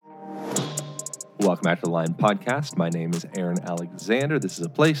Welcome back to the Line Podcast. My name is Aaron Alexander. This is a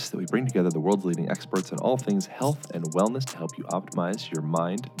place that we bring together the world's leading experts in all things health and wellness to help you optimize your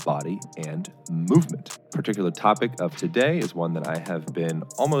mind, body, and movement. Particular topic of today is one that I have been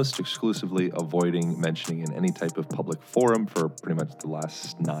almost exclusively avoiding mentioning in any type of public forum for pretty much the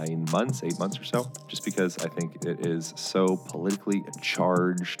last 8 months or so, just because I think it is so politically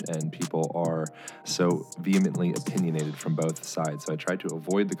charged and people are so vehemently opinionated from both sides. So I try to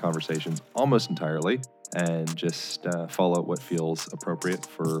avoid the conversations almost entirely and just follow what feels appropriate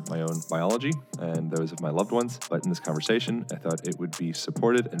for my own biology and those of my loved ones. But in this conversation, I thought it would be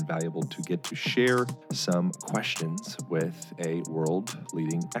supported and valuable to get to share some questions with a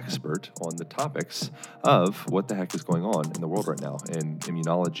world-leading expert on the topics of what the heck is going on in the world right now in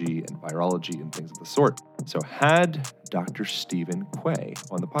immunology and virology and things of the sort. So had Dr. Stephen Quay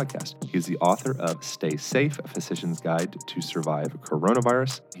on the podcast. He is the author of Stay Safe, A Physician's Guide to Survive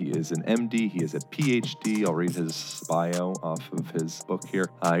Coronavirus. He is an MD. He is a PhD. I'll read his bio off of his book here.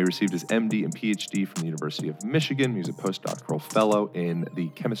 He received his MD and PhD from the University of Michigan. He was a postdoctoral fellow in the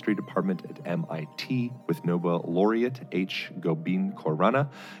chemistry department at MIT with Nobel laureate H. Gobin Khorana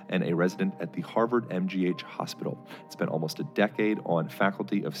and a resident at the Harvard MGH Hospital. Spent almost a decade on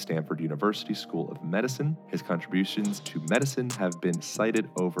faculty of Stanford University School of Medicine. His contributions to medicine have been cited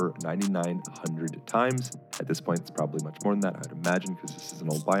over 9,900 times. At this point, it's probably much more than that, I'd imagine, because this is an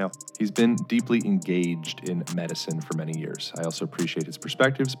old bio. He's been deeply engaged in medicine for many years. I also appreciate his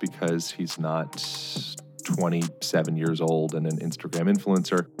perspectives because he's not 27 years old and an Instagram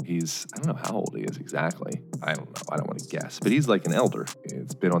influencer. He's, I don't know how old he is exactly. I don't know. I don't want to guess, but he's like an elder.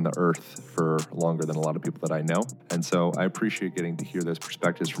 It's been on the earth for longer than a lot of people that I know. And so I appreciate getting to hear those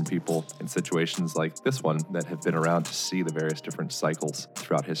perspectives from people in situations like this one that have been around to see the various different cycles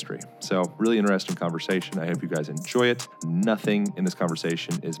throughout history. So really interesting conversation. I hope you guys enjoy it. Nothing in this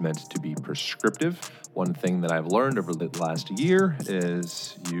conversation is meant to be prescriptive. One thing that I've learned over the last year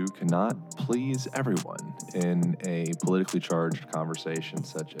is you cannot please everyone in a politically charged conversation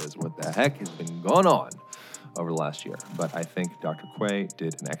such as what the heck has been going on over the last year. But I think Dr. Quay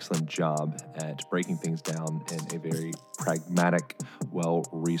did an excellent job at breaking things down in a very pragmatic,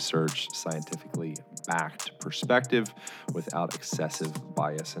 well-researched, scientifically backed perspective without excessive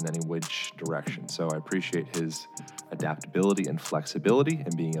bias in any which direction. So I appreciate his adaptability and flexibility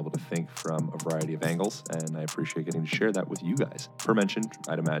and being able to think from a variety of angles, and I appreciate getting to share that with you guys. Per mentioned,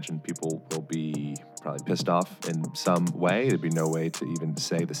 I'd imagine people will be probably pissed off in some way. There'd be no way to even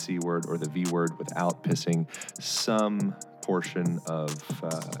say the C word or the V word without pissing some portion of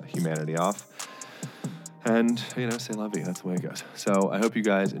humanity off. And, say love you. That's the way it goes. So I hope you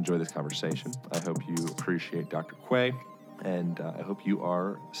guys enjoy this conversation. I hope you appreciate Dr. Quay. And I hope you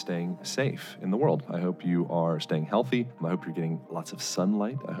are staying safe in the world. I hope you are staying healthy. I hope you're getting lots of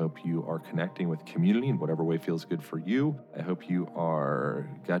sunlight. I hope you are connecting with community in whatever way feels good for you. I hope you are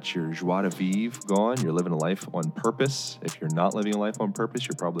got your joie de vivre going. You're living a life on purpose. If you're not living a life on purpose,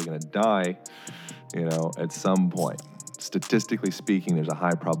 you're probably going to die, at some point. Statistically speaking, there's a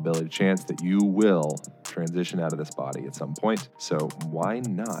high probability chance that you will transition out of this body at some point. So why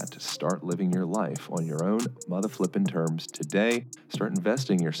not start living your life on your own mother-flipping terms today? Start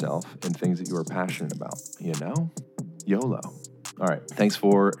investing yourself in things that you are passionate about. YOLO. All right. Thanks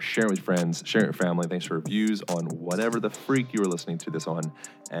for sharing with friends, sharing with family. Thanks for reviews on whatever the freak you are listening to this on.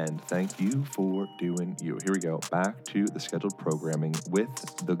 And thank you for doing you. Here we go. Back to the scheduled programming with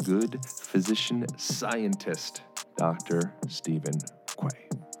the good physician scientist, Dr. Stephen Quay.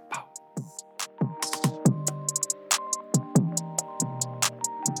 Pow.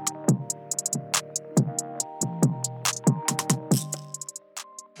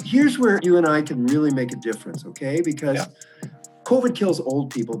 Here's where you and I can really make a difference, okay? Because COVID kills old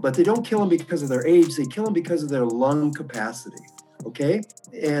people, but they don't kill them because of their age. They kill them because of their lung capacity, okay?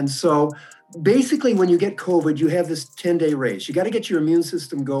 And so basically when you get COVID, you have this 10-day race. You got to get your immune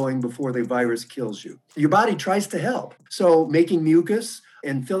system going before the virus kills you. Your body tries to help. So making mucus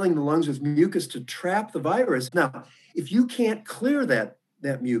and filling the lungs with mucus to trap the virus. Now, if you can't clear that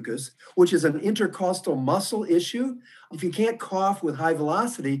mucus, which is an intercostal muscle issue, if you can't cough with high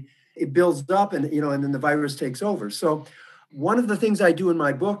velocity, it builds up and then the virus takes over. So one of the things I do in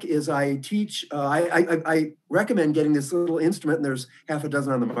my book is I teach, I recommend getting this little instrument, and there's half a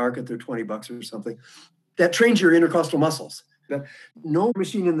dozen on the market, they're $20 or something, that trains your intercostal muscles. No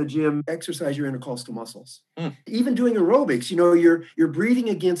machine in the gym exercise your intercostal muscles. Even doing aerobics, you're breathing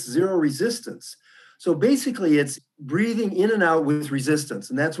against zero resistance. So basically it's breathing in and out with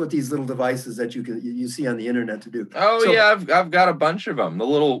resistance. And that's what these little devices that you see on the internet to do. Oh, so, yeah, I've got a bunch of them. The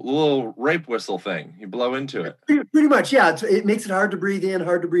little rape whistle thing. You blow into it. Pretty much, yeah. It makes it hard to breathe in,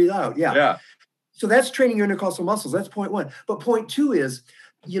 hard to breathe out. Yeah. So that's training your intercostal muscles. That's point one. But point two is,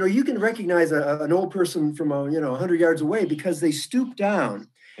 you can recognize an old person from 100 yards away because they stoop down.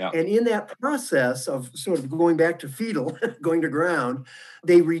 Yeah. And in that process of sort of going back to fetal, going to ground,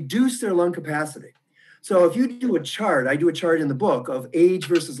 they reduce their lung capacity. So if you do a chart, I do a chart in the book of age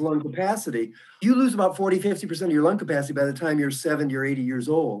versus lung capacity, you lose about 40, 50% of your lung capacity by the time you're 70 or 80 years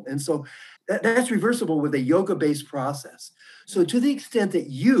old. And so that's reversible with a yoga-based process. So to the extent that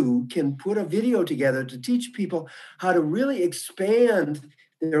you can put a video together to teach people how to really expand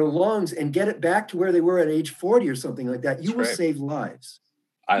their lungs and get it back to where they were at age 40 or something like that, you will save lives.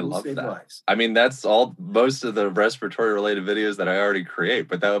 I love that. Lives. I mean, that's most of the respiratory related videos that I already create,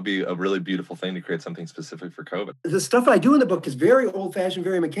 but that would be a really beautiful thing to create something specific for COVID. The stuff I do in the book is very old fashioned,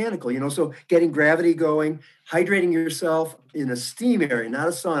 very mechanical, so getting gravity going, hydrating yourself in a steam area, not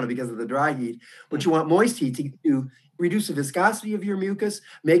a sauna because of the dry heat, but you want moist heat to reduce the viscosity of your mucus,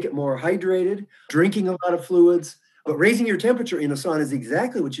 make it more hydrated, drinking a lot of fluids. But raising your temperature in a sauna is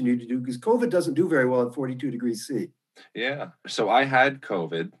exactly what you need to do because COVID doesn't do very well at 42 degrees C. Yeah. So I had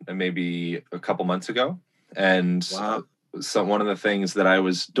COVID maybe a couple months ago. And wow. So one of the things that I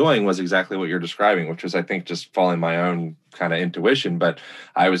was doing was exactly what you're describing, which was, I think, just following my own kind of intuition. But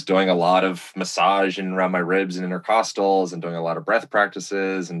I was doing a lot of massage and around my ribs and intercostals and doing a lot of breath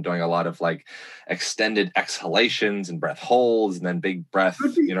practices and doing a lot of like extended exhalations and breath holds and then big breath,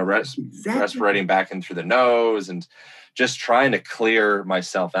 respirating back in through the nose and just trying to clear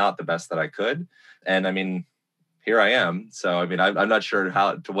myself out the best that I could. And I mean, here I am. So, I mean, I'm not sure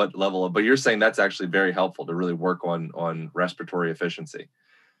to what level, but you're saying that's actually very helpful to really work on respiratory efficiency.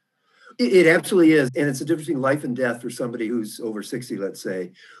 It absolutely is. And it's a difference between life and death for somebody who's over 60, let's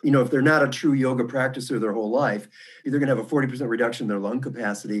say. If they're not a true yoga practicer their whole life, they're going to have a 40% reduction in their lung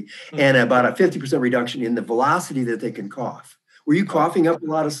capacity and about a 50% reduction in the velocity that they can cough. Were you coughing up a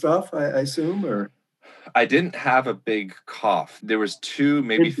lot of stuff, I assume, or? I didn't have a big cough. There was 2,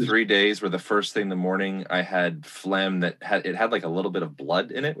 maybe 3 days where the first thing in the morning I had phlegm that had like a little bit of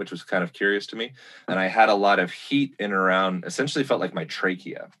blood in it, which was kind of curious to me. And I had a lot of heat in and around, essentially felt like my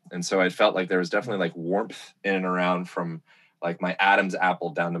trachea. And so I felt like there was definitely like warmth in and around from like my Adam's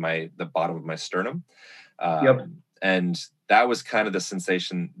apple down to the bottom of my sternum. And that was kind of the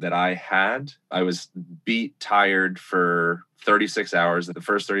sensation that I had. I was beat, tired for 36 hours. The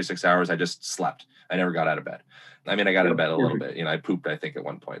first 36 hours, I just slept. I never got out of bed. I mean, I got out of bed a little bit. I pooped, I think, at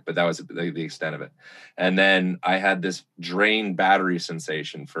one point, but that was the extent of it. And then I had this drained battery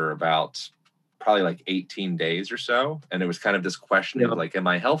sensation for about probably like 18 days or so. And it was kind of this question of like, am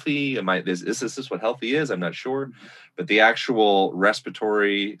I healthy? Is this what healthy is? I'm not sure. But the actual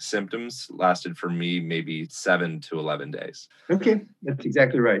respiratory symptoms lasted for me maybe 7 to 11 days. Okay, that's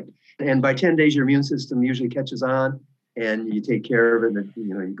exactly right. And by 10 days, your immune system usually catches on and you take care of it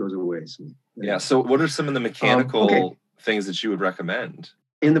and it goes away. So, yeah. So what are some of the mechanical things that you would recommend?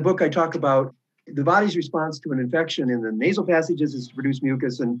 In the book, I talk about the body's response to an infection in the nasal passages is to produce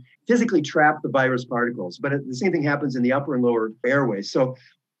mucus and physically trap the virus particles. But the same thing happens in the upper and lower airways. So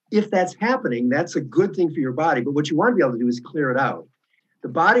if that's happening, that's a good thing for your body. But what you want to be able to do is clear it out. The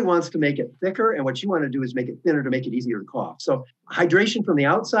body wants to make it thicker, and what you want to do is make it thinner to make it easier to cough. So hydration from the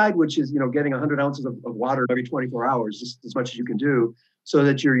outside, which is getting 100 ounces of water every 24 hours, just as much as you can do, so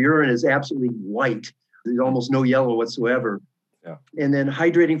that your urine is absolutely white. There's almost no yellow whatsoever. Yeah. And then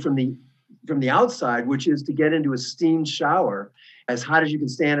hydrating from the outside, which is to get into a steamed shower, as hot as you can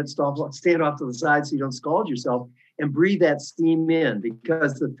stand it, stand off to the side so you don't scald yourself, and breathe that steam in,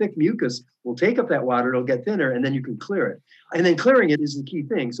 because the thick mucus will take up that water, it'll get thinner, and then you can clear it. And then clearing it is the key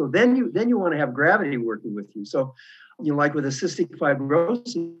thing. So then you want to have gravity working with you. So, like with a cystic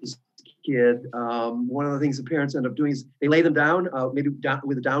fibrosis kid, one of the things the parents end up doing is they lay them down, with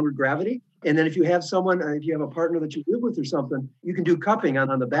a downward gravity. And then if you have if you have a partner that you live with or something, you can do cupping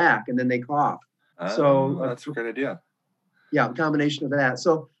on the back, and then they cough. So that's a great idea. Yeah, a combination of that.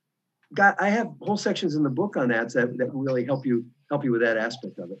 So, I have whole sections in the book on that really help you with that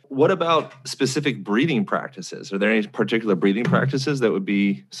aspect of it. What about specific breathing practices? Are there any particular breathing practices that would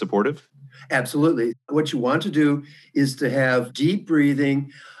be supportive? Absolutely. What you want to do is to have deep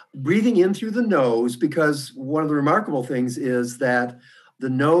breathing in through the nose, because one of the remarkable things is that the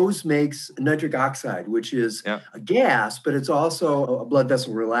nose makes nitric oxide, which is a gas, but it's also a blood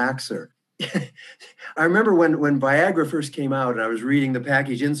vessel relaxer. I remember when Viagra first came out and I was reading the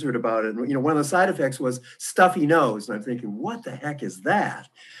package insert about it. And, one of the side effects was stuffy nose. And I'm thinking, what the heck is that?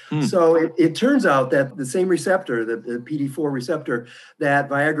 So it turns out that the same receptor, the PD4 receptor that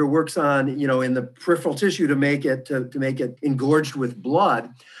Viagra works on, in the peripheral tissue to make it engorged with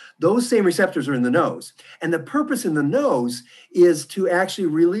blood, Those same receptors are in the nose. And the purpose in the nose is to actually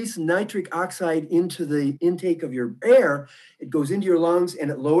release nitric oxide into the intake of your air. It goes into your lungs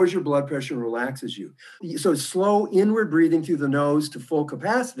and it lowers your blood pressure and relaxes you. So slow inward breathing through the nose to full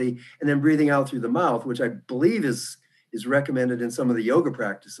capacity and then breathing out through the mouth, which I believe is recommended in some of the yoga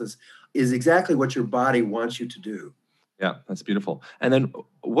practices, is exactly what your body wants you to do. Yeah, that's beautiful. And then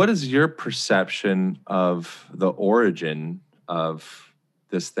what is your perception of the origin of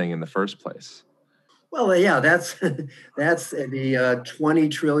this thing in the first place? Well, yeah, that's the $20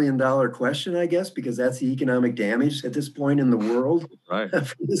 trillion question, I guess, because that's the economic damage at this point in the world Right.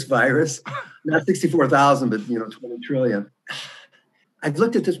 for this virus. Not 64,000, but 20 trillion. I've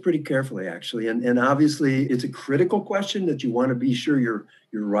looked at this pretty carefully, actually, and obviously it's a critical question that you want to be sure you're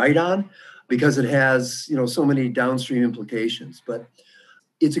right on, because it has so many downstream implications. But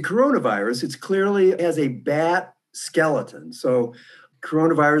it's a coronavirus. It's clearly has a bat skeleton. So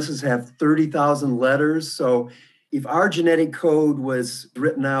coronaviruses have 30,000 letters. So if our genetic code was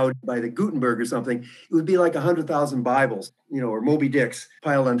written out by the Gutenberg or something, it would be like 100,000 Bibles, or Moby Dicks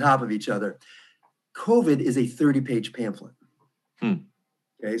piled on top of each other. COVID is a 30-page pamphlet.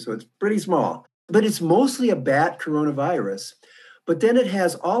 Okay, so it's pretty small, but it's mostly a bat coronavirus. But then it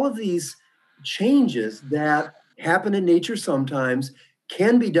has all of these changes that happen in nature sometimes,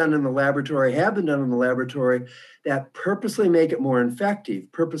 can be done in the laboratory, have been done in the laboratory, that purposely make it more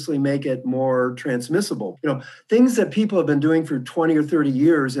infective, purposely make it more transmissible. Things that people have been doing for 20 or 30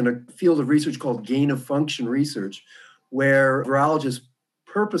 years in a field of research called gain of function research, where virologists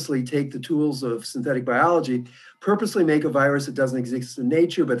purposely take the tools of synthetic biology, purposely make a virus that doesn't exist in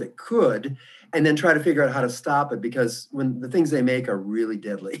nature, but that could, and then try to figure out how to stop it, because when the things they make are really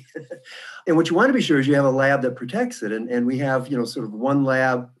deadly. And what you want to be sure is you have a lab that protects it. And we have, sort of one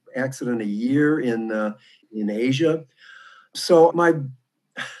lab accident a year in Asia. So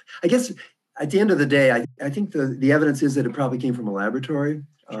I guess at the end of the day, I think the evidence is that it probably came from a laboratory,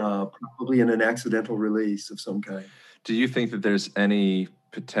 probably in an accidental release of some kind. Do you think that there's any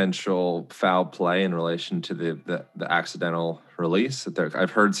potential foul play in relation to the accidental release?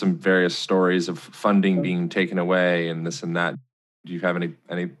 I've heard some various stories of funding being taken away and this and that. Do you have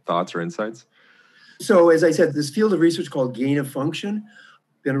any thoughts or insights? So as I said, this field of research called gain of function,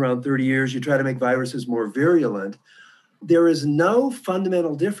 been around 30 years. You try to make viruses more virulent. There is no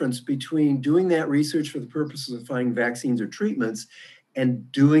fundamental difference between doing that research for the purposes of finding vaccines or treatments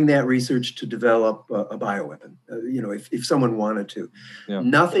and doing that research to develop a bioweapon, if someone wanted to. Yeah.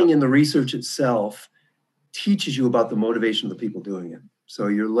 Nothing in the research itself teaches you about the motivation of the people doing it. So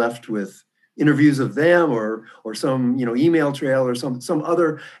you're left with interviews of them or some email trail or some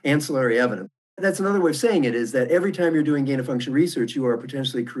other ancillary evidence. That's another way of saying it, is that every time you're doing gain-of-function research, you are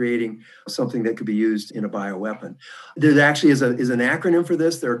potentially creating something that could be used in a bioweapon. There actually is an acronym for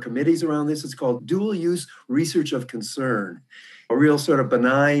this. There are committees around this. It's called Dual-Use Research of Concern, a real sort of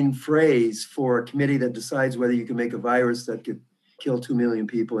benign phrase for a committee that decides whether you can make a virus that could kill 2 million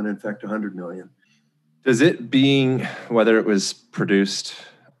people and infect 100 million. Does it being, whether it was produced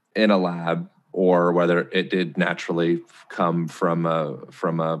in a lab or whether it did naturally come from a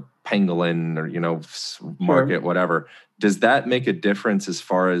pangolin or market, sure, whatever, does that make a difference as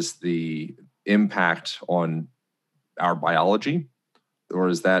far as the impact on our biology? Or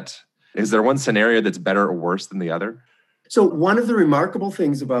is there one scenario that's better or worse than the other? So one of the remarkable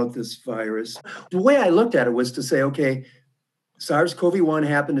things about this virus, the way I looked at it was to say, okay, SARS-CoV-1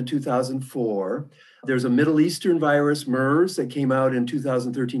 happened in 2004. There's a Middle Eastern virus, MERS, that came out in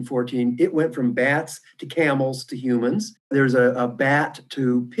 2013-14. It went from bats to camels to humans. There's a bat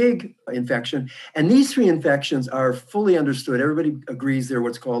to pig infection. And these three infections are fully understood. Everybody agrees they're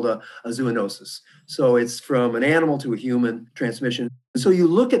what's called a zoonosis. So it's from an animal to a human transmission. So you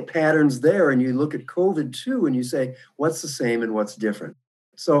look at patterns there and you look at COVID too, and you say, what's the same and what's different?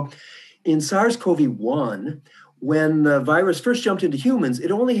 So in SARS-CoV-1, when the virus first jumped into humans,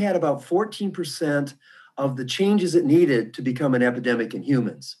 it only had about 14% of the changes it needed to become an epidemic in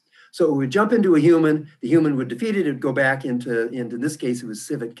humans. So it would jump into a human, the human would defeat it, it'd go back into this case, it was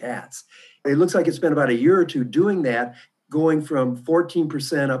civet cats. It looks like it spent about a year or two doing that, going from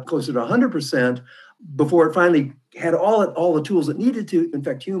 14% up closer to 100% before it finally had all the tools it needed to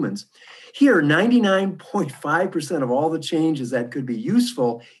infect humans. Here, 99.5% of all the changes that could be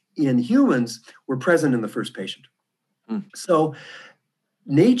useful in humans were present in the first patient. So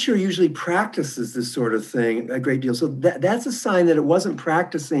nature usually practices this sort of thing a great deal. So that's a sign that it wasn't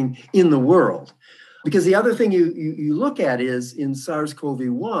practicing in the world. Because the other thing you look at is in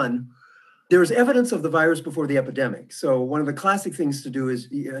SARS-CoV-1, There's evidence of the virus before the epidemic. So one of the classic things to do is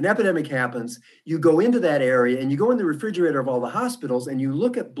an epidemic happens, you go into that area and you go in the refrigerator of all the hospitals and you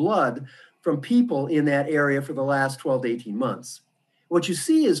look at blood from people in that area for the last 12 to 18 months. What you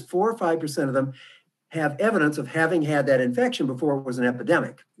see is 4 or 5% of them have evidence of having had that infection before it was an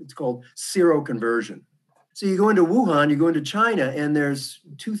epidemic. It's called seroconversion. So you go into Wuhan, you go into China, and there's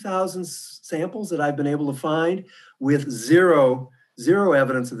 2,000 samples that I've been able to find with zero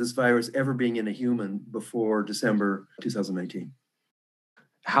evidence of this virus ever being in a human before December 2019.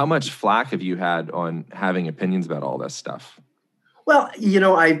 How much flack have you had on having opinions about all this stuff? Well,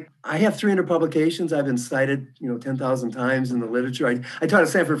 I have 300 publications. I've been cited, 10,000 times in the literature. I taught at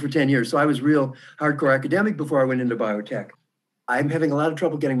Stanford for 10 years, so I was real hardcore academic before I went into biotech. I'm having a lot of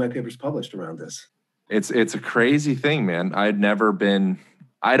trouble getting my papers published around this. It's a crazy thing, man.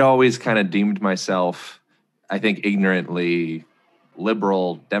 I'd always kind of deemed myself, I think, ignorantly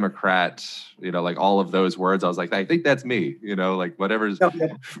liberal, Democrat, like all of those words. I was like, I think that's me, like whatever's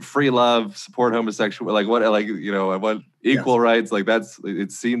free love, support homosexual, like what, like, I want equal rights. Like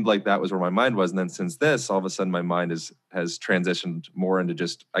it seemed like that was where my mind was. And then since this, all of a sudden my mind has transitioned more into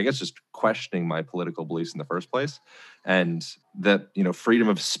just questioning my political beliefs in the first place. And that, freedom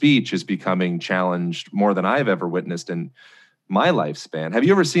of speech is becoming challenged more than I've ever witnessed in my lifespan. Have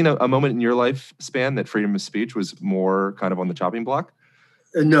you ever seen a moment in your lifespan that freedom of speech was more kind of on the chopping block?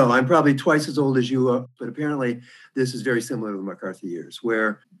 No, I'm probably twice as old as you are, but apparently this is very similar to the McCarthy years,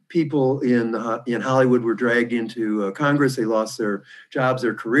 where people in Hollywood were dragged into Congress. They lost their jobs,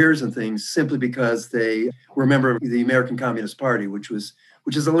 their careers and things simply because they were a member of the American Communist Party, which is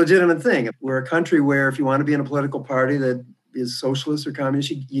a legitimate thing. We're a country where if you want to be in a political party that is socialist or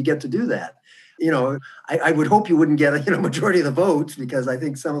communist, you get to do that. I would hope you wouldn't get a majority of the votes, because I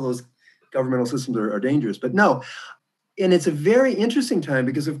think some of those governmental systems are dangerous. But no, and it's a very interesting time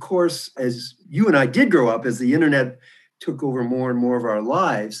because, of course, as you and I did grow up, as the internet took over more and more of our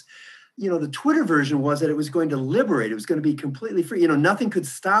lives, the Twitter version was that it was going to liberate. It was going to be completely free. Nothing could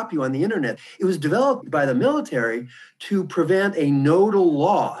stop you on the internet. It was developed by the military to prevent a nodal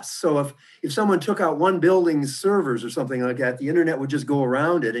loss. So if someone took out one building's servers or something like that, the internet would just go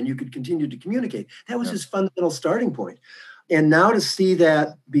around it and you could continue to communicate. That was his fundamental starting point. And now to see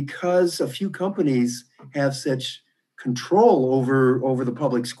that because a few companies have such control over the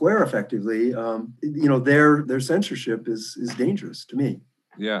public square effectively, their censorship is dangerous to me.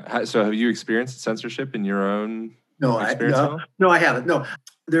 Yeah. So have you experienced censorship in your own experience? No, I haven't. No,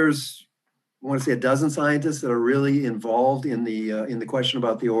 there's, I want to say, a dozen scientists that are really involved in the question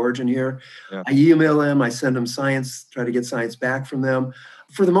about the origin here. Yeah. I email them, I send them science, try to get science back from them.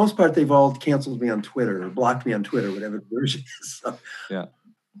 For the most part, they've all canceled me on Twitter or blocked me on Twitter, whatever the version is. So. Yeah.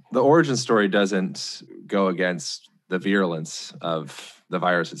 The origin story doesn't go against the virulence of the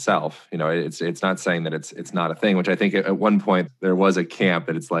virus itself. It's not saying that it's not a thing, which I think at one point there was a camp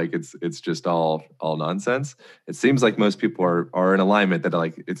that it's just all nonsense. It seems like most people are in alignment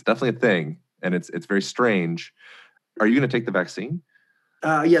that it's definitely a thing and it's very strange. Are you going to take the vaccine?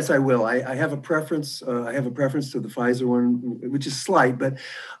 Yes, I will. I have a preference. I have a preference to the Pfizer one, which is slight, but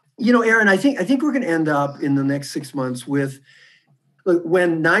Aaron, I think we're going to end up in the next 6 months with, look,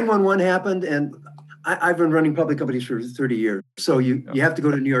 when 911 happened, and I've been running public companies for 30 years. So you have to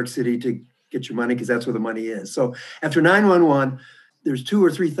go to New York City to get your money because that's where the money is. So after 911, there's 2,000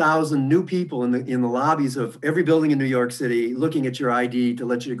 or 3,000 new people in the lobbies of every building in New York City looking at your ID to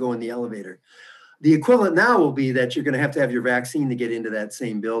let you go in the elevator. The equivalent now will be that you're going to have your vaccine to get into that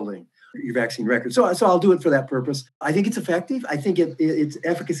same building, your vaccine record. So I'll do it for that purpose. I think it's effective. I think its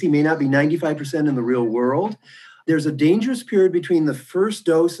efficacy may not be 95% in the real world. There's a dangerous period between the first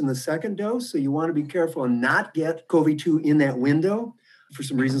dose and the second dose. So you want to be careful and not get COVID-2 in that window for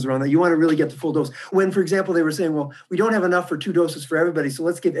some reasons around that. You want to really get the full dose. When, for example, they were saying, well, we don't have enough for 2 doses for everybody, so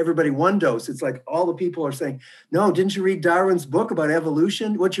let's give everybody 1 dose. It's like all the people are saying, no, didn't you read Darwin's book about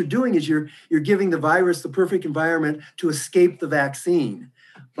evolution? What you're doing is you're giving the virus the perfect environment to escape the vaccine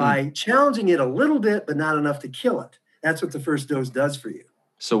by challenging it a little bit, but not enough to kill it. That's what the first dose does for you.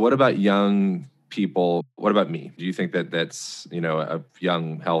 So what about young people? What about me? Do you think that that's, a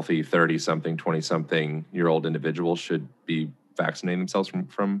young, healthy 30-something, 20-something-year-old individual should be vaccinating themselves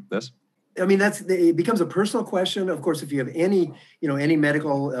from this? I mean, it becomes a personal question. Of course, if you have any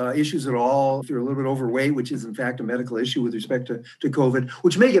medical issues at all, if you're a little bit overweight, which is in fact a medical issue with respect to COVID,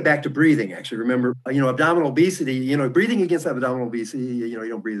 which may get back to breathing, actually. Remember, abdominal obesity, breathing against abdominal obesity, you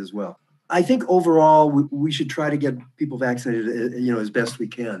don't breathe as well. I think overall, we should try to get people vaccinated, as best we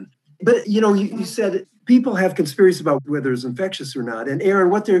can. But you said people have conspiracies about whether it's infectious or not. And Aaron,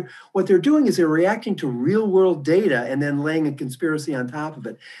 what they're doing is they're reacting to real world data and then laying a conspiracy on top of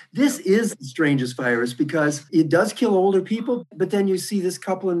it. This is the strangest virus because it does kill older people, but then you see this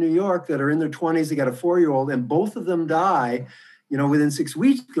couple in New York that are in their 20s, they got a 4-year-old, and both of them die, within 6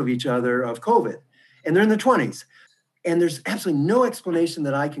 weeks of each other of COVID. And they're in their 20s. And there's absolutely no explanation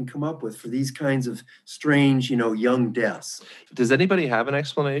that I can come up with for these kinds of strange, young deaths. Does anybody have an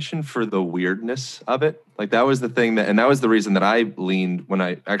explanation for the weirdness of it? Like that was the thing and that was the reason that I leaned when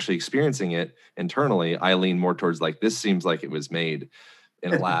I actually experiencing it internally, I leaned more towards like, this seems like it was made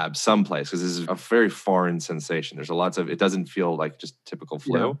in a lab someplace because this is a very foreign sensation. There's it doesn't feel like just typical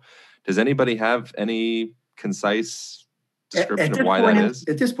flu. Yeah. Does anybody have any concise description of why that is?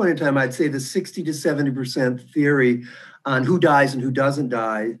 At this point in time, I'd say the 60 to 70% theory on who dies and who doesn't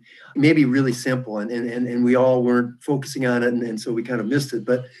die may be really simple, and we all weren't focusing on it, and so we kind of missed it,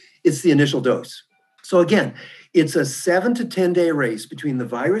 but it's the initial dose. So again, it's a 7 to 10 day race between the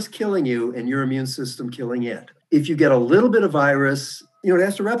virus killing you and your immune system killing it. If you get a little bit of virus, it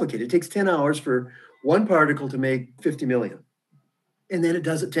has to replicate. It takes 10 hours for one particle to make 50 million. And then it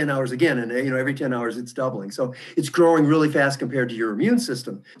does it 10 hours again. And, every 10 hours it's doubling. So it's growing really fast compared to your immune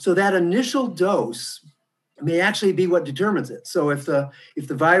system. So that initial dose may actually be what determines it. So if the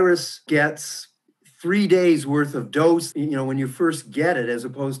virus gets 3 days worth of dose, when you first get it, as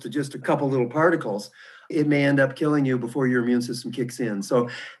opposed to just a couple little particles, it may end up killing you before your immune system kicks in. So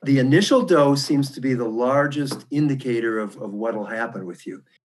the initial dose seems to be the largest indicator of what will happen with you.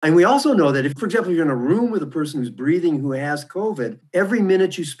 And we also know that if, for example, you're in a room with a person who's breathing who has COVID, every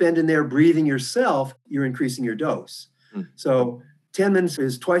minute you spend in there breathing yourself, you're increasing your dose. So 10 minutes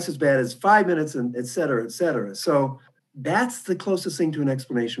is twice as bad as 5 minutes, and et cetera, et cetera. So that's the closest thing to an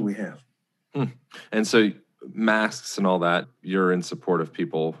explanation we have. And so masks and all that, you're in support of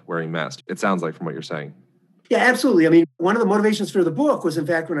people wearing masks. It sounds like from what you're saying. Yeah, absolutely. I mean, one of the motivations for the book was, in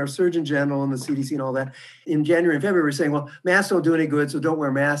fact, when our Surgeon General and the CDC and all that in January and February were saying, well, masks don't do any good, so don't wear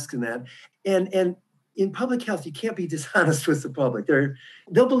masks and that. And in public health, you can't be dishonest with the public.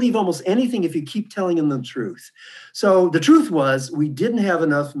 They'll believe almost anything if you keep telling them the truth. So the truth was we didn't have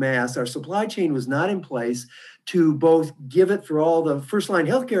enough masks. Our supply chain was not in place to both give it for all the first-line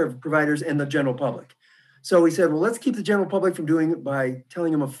healthcare providers and the general public. So we said, well, let's keep the general public from doing it by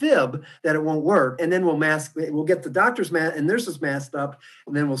telling them a fib that it won't work. And then we'll get the doctors and nurses masked up,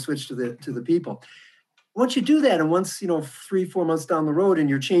 and then we'll switch to the people. Once you do that, and once, 3-4 months down the road and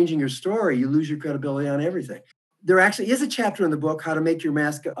you're changing your story, you lose your credibility on everything. There actually is a chapter in the book, how to make your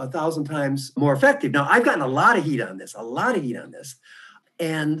mask 1,000 times more effective. Now, I've gotten a lot of heat on this.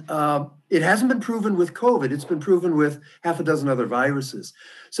 And it hasn't been proven with COVID. It's been proven with half a dozen other viruses.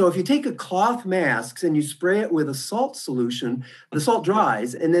 So if you take a cloth mask and you spray it with a salt solution, the salt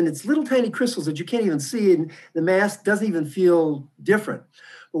dries, and then it's little tiny crystals that you can't even see, and the mask doesn't even feel different.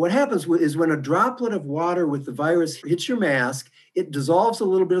 But what happens is when a droplet of water with the virus hits your mask, it dissolves a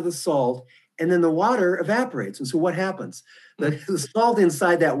little bit of the salt, and then the water evaporates. And so what happens? The salt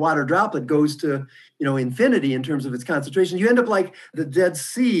inside that water droplet goes to, infinity in terms of its concentration. You end up like the Dead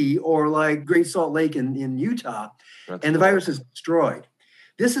Sea or like Great Salt Lake in Utah, and the virus is destroyed.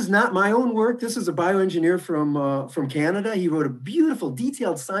 This is not my own work. This is a bioengineer from Canada. He wrote a beautiful,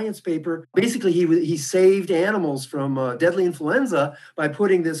 detailed science paper. Basically, he saved animals from deadly influenza by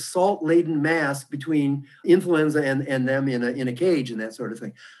putting this salt-laden mask between influenza and them in a cage and that sort of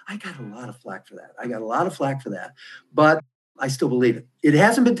thing. I got a lot of flack for that. But I still believe it. It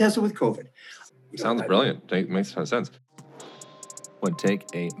hasn't been tested with COVID. Sounds brilliant. It makes a ton of sense. I want to take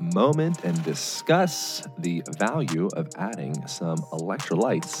a moment and discuss the value of adding some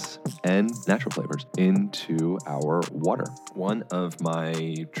electrolytes and natural flavors into our water. One of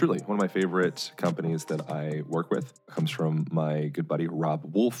my favorite companies that I work with comes from my good buddy, Rob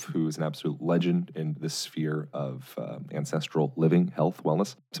Wolf, who's an absolute legend in the sphere of ancestral living, health,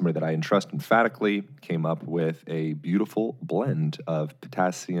 wellness. Somebody that I entrust emphatically, came up with a beautiful blend of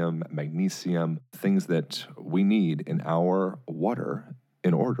potassium, magnesium, things that we need in our water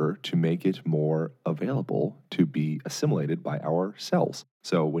in order to make it more available to be assimilated by our cells.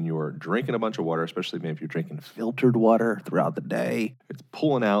 So when you're drinking a bunch of water, especially maybe if you're drinking filtered water throughout the day, it's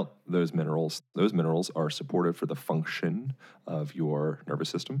pulling out those minerals. Those minerals are supportive for the function of your nervous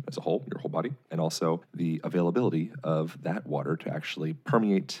system as a whole, your whole body, and also the availability of that water to actually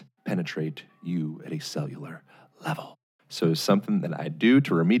penetrate you at a cellular level. So something that I do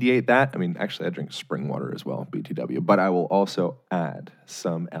to remediate that, actually I drink spring water as well, BTW, but I will also add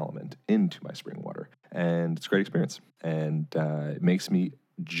some element into my spring water. And it's a great experience. And it makes me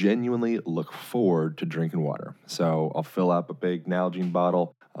genuinely look forward to drinking water. So I'll fill up a big Nalgene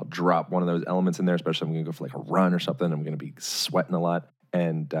bottle. I'll drop one of those elements in there, especially if I'm going to go for like a run or something. I'm going to be sweating a lot.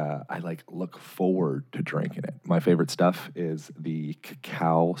 And I look forward to drinking it. My favorite stuff is the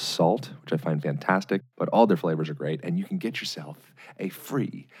cacao salt, which I find fantastic, but all their flavors are great. And you can get yourself a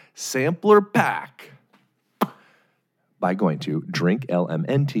free sampler pack by going to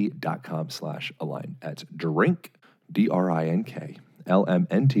drinklmnt.com/align. That's drink, DRINK,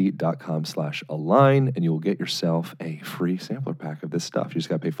 lmnt.com/align, and you will get yourself a free sampler pack of this stuff. You just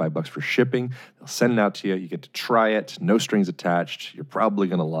got to pay $5 for shipping. They'll send it out to you. You get to try it. No strings attached. You're probably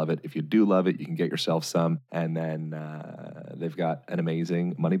going to love it. If you do love it, you can get yourself some, and then they've got an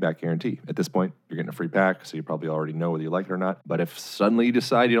amazing money-back guarantee. At this point, you're getting a free pack, so you probably already know whether you like it or not. But if suddenly you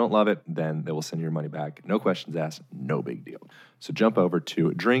decide you don't love it, then they will send you your money back. No questions asked. No big deal. So jump over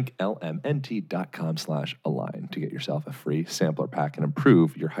to drinklmnt.com/align to get yourself a free sampler pack and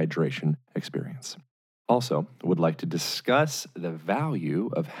improve your hydration experience. Also, would like to discuss the value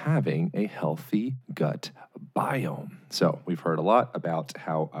of having a healthy gut biome. So we've heard a lot about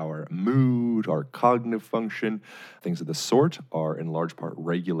how our mood, our cognitive function, things of the sort are in large part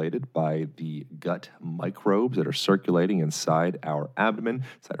regulated by the gut microbes that are circulating inside our abdomen,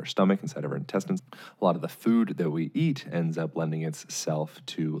 inside our stomach, inside of our intestines. A lot of the food that we eat ends up lending itself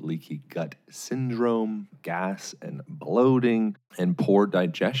to leaky gut syndrome, gas and bloating, and poor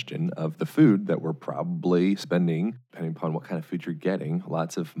digestion of the food that we're probably spending, depending upon what kind of food you're getting,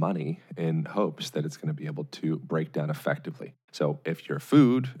 lots of money in hopes that it's going to be able to break down effectively. So if your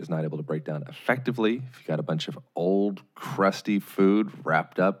food is not able to break down effectively, if you got a bunch of old, crusty food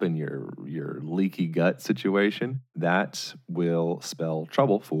wrapped up in your leaky gut situation, that will spell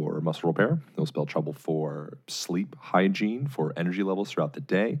trouble for muscle repair. It'll spell trouble for sleep hygiene, for energy levels throughout the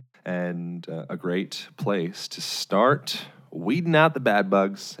day, and a great place to start weeding out the bad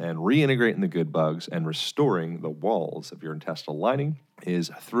bugs and reintegrating the good bugs and restoring the walls of your intestinal lining is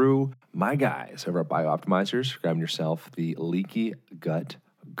through my guys over at BioOptimizers. Grabbing yourself the Leaky Gut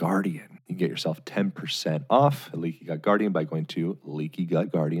Guardian. You can get yourself 10% off a Leaky Gut Guardian by going to Leaky Gut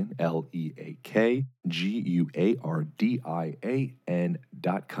Guardian,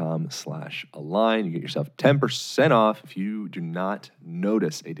 LeakGuardian.com/align. You get yourself 10% off. If you do not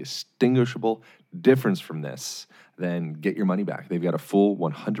notice a distinguishable difference from this, then get your money back. They've got a full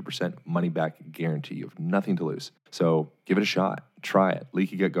 100% money back guarantee. You have nothing to lose. So give it a shot. Try it.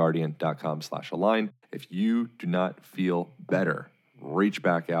 LeakyGutGuardian.com/align. If you do not feel better, reach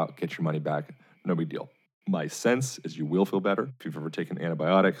back out, get your money back. No big deal. My sense is you will feel better. If you've ever taken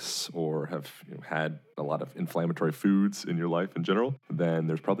antibiotics or have had a lot of inflammatory foods in your life in general, then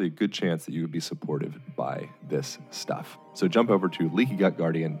there's probably a good chance that you would be supported by this stuff. So jump over to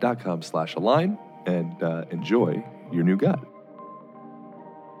LeakyGutGuardian.com/align and enjoy your new gut.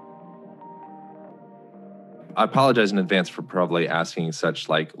 I apologize in advance for probably asking such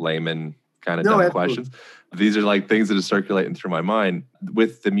layman kind of dumb questions. These are things that are circulating through my mind.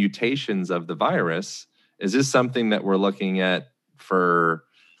 With the mutations of the virus, is this something that we're looking at for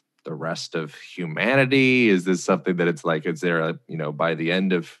the rest of humanity? Is this something that it's is there by the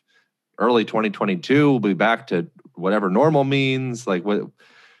end of early 2022, we'll be back to whatever normal means?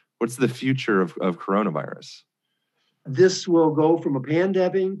 What's the future of coronavirus? This will go from a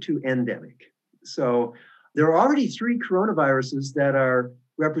pandemic to endemic. So there are already 3 coronaviruses that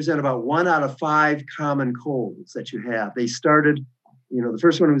represent about 1 out of 5 common colds that you have. They started, the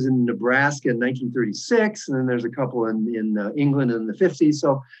first one was in Nebraska in 1936, and then there's a couple in England in the 50s.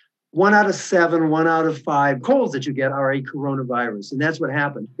 So 1 out of 7, 1 out of 5 colds that you get are a coronavirus. And that's what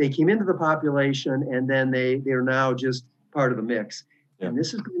happened. They came into the population, and then they are now just part of the mix. Yeah. And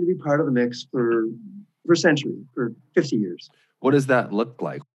this is going to be part of the mix for a century, for 50 years. What does that look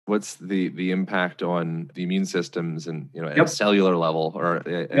like? What's the impact on the immune systems and at a cellular level or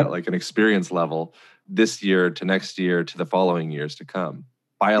at an experience level this year to next year to the following years to come?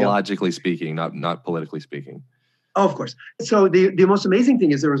 Biologically speaking, not politically speaking. Oh, of course. So the most amazing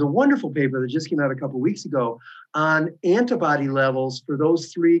thing is there was a wonderful paper that just came out a couple of weeks ago on antibody levels for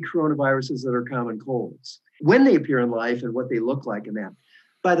those 3 coronaviruses that are common colds, when they appear in life and what they look like in that.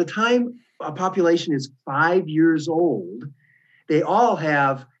 By the time a population is 5 years old, they all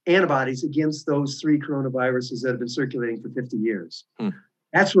have antibodies against those 3 coronaviruses that have been circulating for 50 years.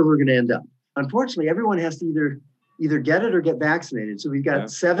 That's where we're going to end up. Unfortunately, everyone has to either get it or get vaccinated. So we've got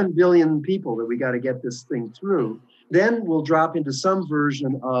 7 billion people that we got to get this thing through. Then we'll drop into some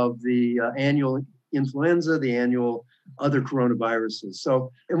version of the annual influenza, the annual other coronaviruses.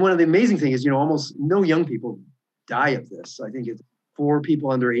 So, and one of the amazing things is, almost no young people die of this. I think it's 4 people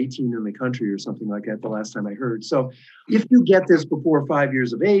under 18 in the country or something like that the last time I heard. So if you get this before 5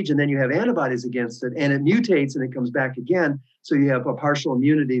 years of age and then you have antibodies against it and it mutates and it comes back again, so you have a partial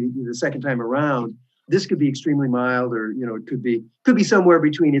immunity the second time around, this could be extremely mild, or it could be somewhere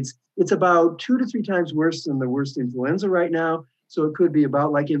between. It's about 2 to 3 times worse than the worst influenza right now. So it could be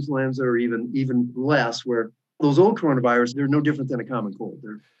about like influenza or even less, where those old coronavirus, they're no different than a common cold.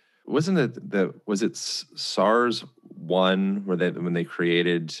 Was it SARS-1 when they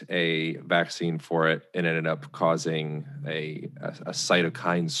created a vaccine for it and ended up causing a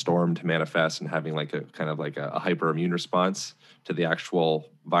cytokine storm to manifest and having like a kind of like a hyperimmune response to the actual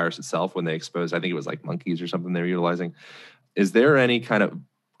virus itself when they exposed, I think it was like monkeys or something they were utilizing. Is there any kind of,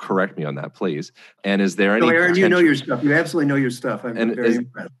 correct me on that, please. And is there any... No, Aaron, you know your stuff. You absolutely know your stuff. I'm very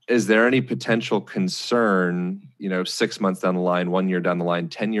impressed. Is there any potential concern, 6 months down the line, 1 year down the line,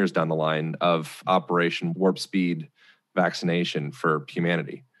 10 years down the line of Operation Warp Speed vaccination for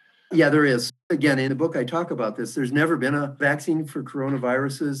humanity? Yeah, there is. Again, in the book, I talk about this. There's never been a vaccine for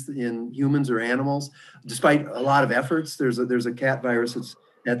coronaviruses in humans or animals, despite a lot of efforts. There's a cat virus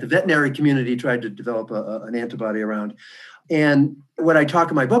that the veterinary community tried to develop an antibody around. And what I talk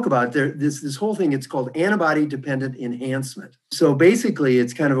in my book about, this whole thing, it's called antibody-dependent enhancement. So basically,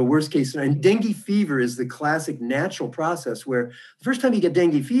 it's kind of a worst case scenario. And dengue fever is the classic natural process where the first time you get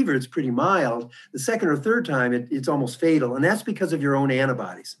dengue fever, it's pretty mild. The second or third time, it's almost fatal. And that's because of your own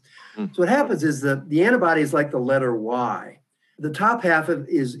antibodies. So what happens is the antibody is like the letter Y. The top half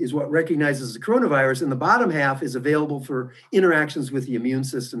is what recognizes the coronavirus, and the bottom half is available for interactions with the immune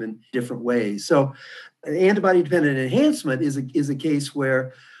system in different ways. So antibody-dependent enhancement is a case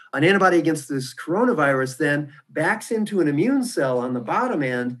where an antibody against this coronavirus then backs into an immune cell on the bottom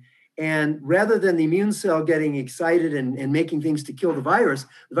end, and rather than the immune cell getting excited and making things to kill the virus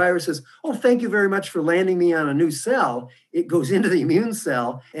says, oh, thank you very much for landing me on a new cell. It goes into the immune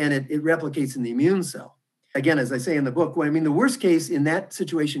cell, and it replicates in the immune cell. Again, as I say in the book, the worst case in that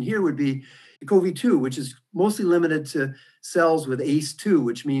situation here would be CoV-2, which is mostly limited to cells with ACE2,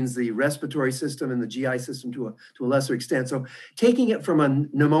 which means the respiratory system and the GI system to a lesser extent. So taking it from a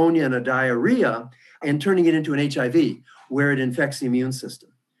pneumonia and a diarrhea and turning it into an HIV, where it infects the immune system.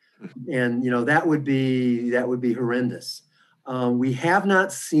 And, that would be horrendous. We have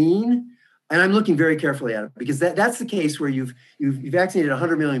not seen, and I'm looking very carefully at it, because that's the case where you've vaccinated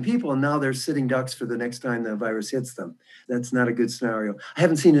 100 million people and now they're sitting ducks for the next time the virus hits them. That's not a good scenario. I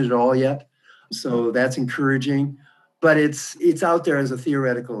haven't seen it at all yet, so that's encouraging, but it's out there as a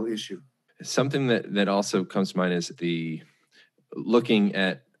theoretical issue. Something that also comes to mind is looking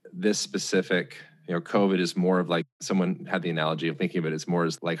at this specific, COVID is more of like, someone had the analogy of thinking of it as more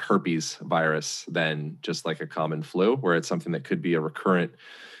as like herpes virus than just like a common flu, where it's something that could be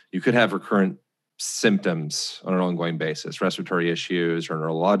you could have recurrent symptoms on an ongoing basis, respiratory issues or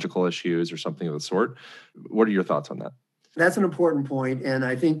neurological issues or something of the sort. What are your thoughts on that? That's an important point, and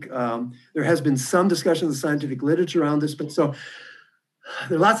I think there has been some discussion in the scientific literature around this, but so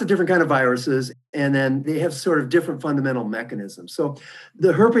there are lots of different kind of viruses, and then they have sort of different fundamental mechanisms. So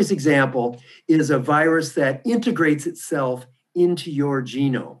the herpes example is a virus that integrates itself into your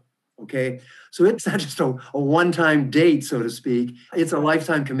genome, okay? So it's not just a one-time date, so to speak. It's a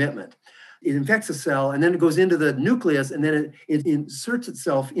lifetime commitment. It infects a cell, and then it goes into the nucleus, and then it inserts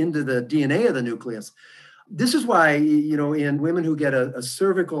itself into the DNA of the nucleus. This is why, in women who get a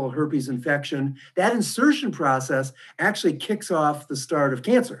cervical herpes infection, that insertion process actually kicks off the start of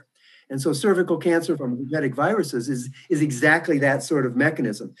cancer. And so cervical cancer from herpetic viruses is exactly that sort of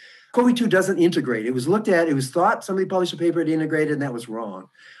mechanism. COVID-2 doesn't integrate. It was looked at, it was thought, somebody published a paper, it integrated, and that was wrong.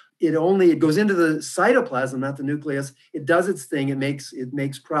 It goes into the cytoplasm, not the nucleus. It does its thing. It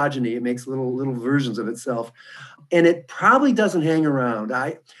makes progeny. It makes little versions of itself. And it probably doesn't hang around.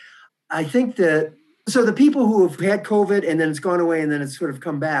 I think that, so the people who have had COVID and then it's gone away and then it's sort of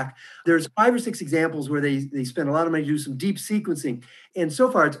come back, there's 5 or 6 examples where they spend a lot of money to do some deep sequencing. And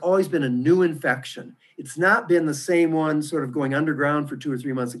so far, it's always been a new infection. It's not been the same one sort of going underground for 2 or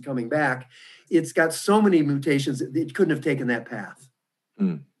 3 months and coming back. It's got so many mutations that it couldn't have taken that path.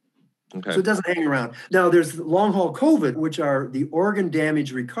 Okay. So it doesn't hang around. Now, there's long haul COVID, which are the organ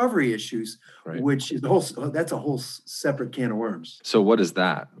damage recovery issues, right, which is that's a whole separate can of worms. So what is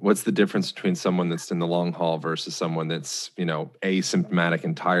that? What's the difference between someone that's in the long haul versus someone that's, asymptomatic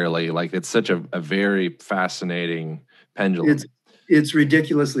entirely? Like, it's such a very fascinating pendulum. It's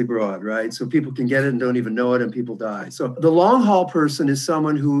ridiculously broad, right? So people can get it and don't even know it, and people die. So the long haul person is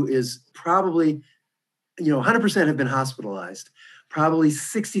someone who is probably, 100% have been hospitalized. Probably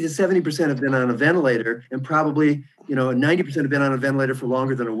 60 to 70% have been on a ventilator, and probably, 90% have been on a ventilator for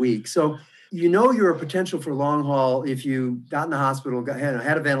longer than a week. So you know you're a potential for long haul if you got in the hospital,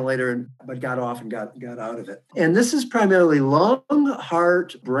 had a ventilator, but got off and got out of it. And this is primarily lung,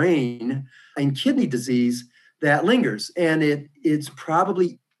 heart, brain, and kidney disease that lingers. And it's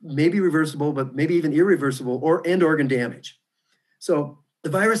probably maybe reversible, but maybe even irreversible and organ damage. So the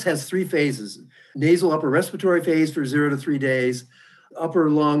virus has 3 phases: nasal upper respiratory phase for 0 to 3 days, upper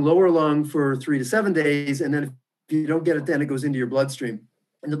lung, lower lung for 3 to 7 days. And then if you don't get it, then it goes into your bloodstream.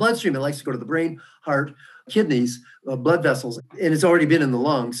 In the bloodstream, it likes to go to the brain, heart, kidneys, blood vessels, and it's already been in the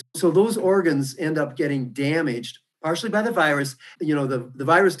lungs. So those organs end up getting damaged, partially by the virus. You know, the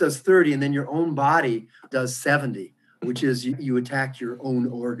virus does 30, and then your own body does 70, which is you attack your own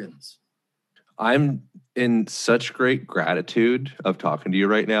organs. I'm in such great gratitude of talking to you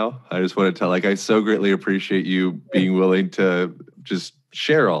right now. I just want to tell, I so greatly appreciate you being willing to just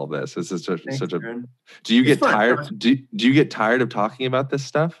share all this. This is such a. Do you get tired? Do you get tired of talking about this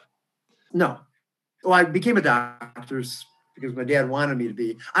stuff? No. Well, I became a doctor because my dad wanted me to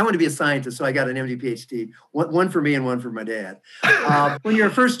be. I wanted to be a scientist, so I got an MD, PhD. One for me and one for my dad. When you're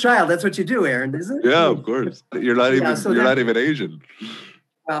a first child, that's what you do, Aaron, isn't it? Yeah, of course. You're not even Asian.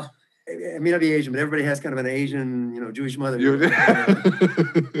 Well, I may not be Asian, but everybody has kind of an Asian, Jewish mother.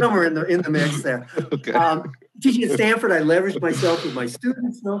 Somewhere in the mix there. Okay. Teaching at Stanford, I leveraged myself with my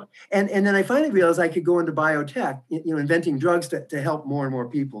students, and then I finally realized I could go into biotech, inventing drugs to help more and more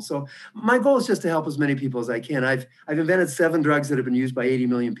people. So my goal is just to help as many people as I can. I've invented 7 drugs that have been used by 80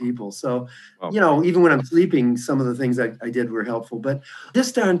 million people. So, even when I'm sleeping, some of the things I did were helpful. But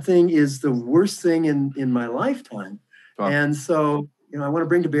this darn thing is the worst thing in my lifetime. Wow. And so, I want to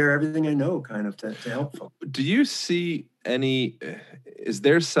bring to bear everything I know kind of to help folks. Do you see is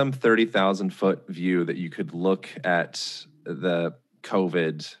there some 30,000-foot view that you could look at the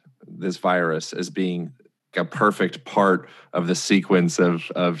COVID, this virus, as being a perfect part of the sequence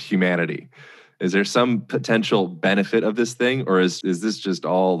of humanity? Is there some potential benefit of this thing, or is this just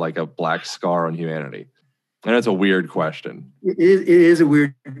all like a black scar on humanity? And that's a weird question. It is a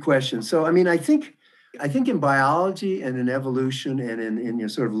weird question. So, I think in biology and in evolution and in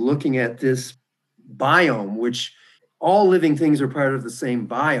sort of looking at this biome, which all living things are part of the same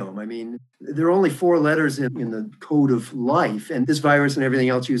biome. There are only 4 letters in the code of life, and this virus and everything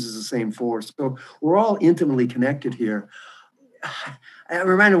else uses the same 4. So we're all intimately connected here. I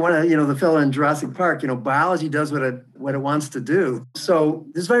reminded one of the fellow in Jurassic Park. Biology does what it wants to do. So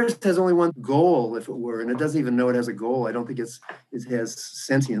this virus has only one goal, if it were, and it doesn't even know it has a goal. I don't think it has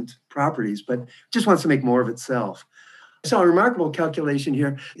sentient properties, but it just wants to make more of itself. I saw a remarkable calculation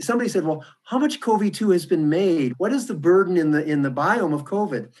here. Somebody said, "Well, how much COVID-2 has been made? What is the burden in the biome of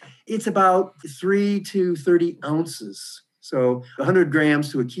COVID?" It's about 3 to 30 ounces. So 100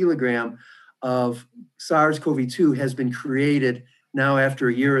 grams to a kilogram of SARS-CoV-2 has been created now after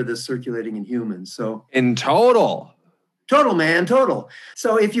a year of this circulating in humans. So in total, man.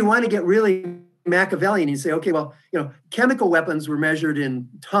 So if you want to get really Machiavellian, you say, okay, well, chemical weapons were measured in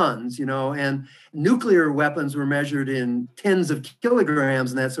tons, and nuclear weapons were measured in tens of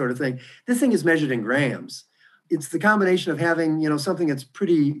kilograms and that sort of thing. This thing is measured in grams. It's the combination of having, something that's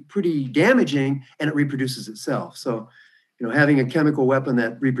pretty damaging and it reproduces itself. So, having a chemical weapon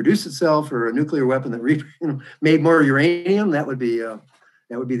that reproduced itself, or a nuclear weapon that made more uranium, that would be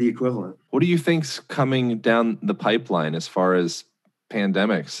the equivalent. What do you think's coming down the pipeline as far as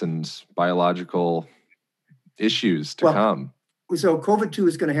pandemics and biological issues to come? So COVID-2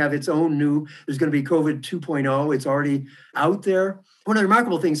 is going to have its own there's going to be COVID 2.0. It's already out there. One of the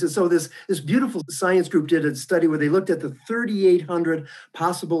remarkable things is, so this beautiful science group did a study where they looked at the 3,800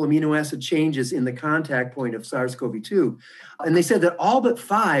 possible amino acid changes in the contact point of SARS-CoV-2. And they said that all but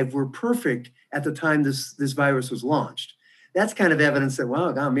 5 were perfect at the time this virus was launched. That's kind of evidence that,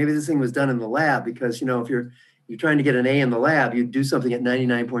 wow, God, maybe this thing was done in the lab, because, if you're trying to get an A in the lab, you do something at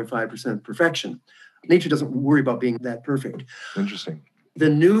 99.5% perfection. Nature doesn't worry about being that perfect. Interesting. The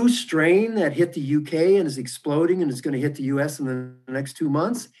new strain that hit the UK and is exploding and is going to hit the US in the next 2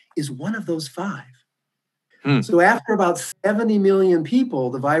 months is one of those 5. So after about 70 million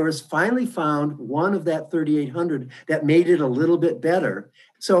people, the virus finally found one of that 3,800 that made it a little bit better.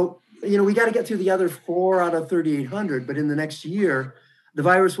 So, we got to get through the other 4 out of 3,800, but in the next year, the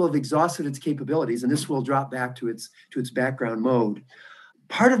virus will have exhausted its capabilities, and this will drop back to its background mode.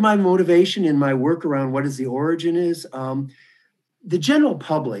 Part of my motivation in my work around what is the origin is, the general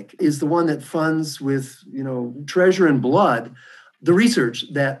public is the one that funds with, treasure and blood, the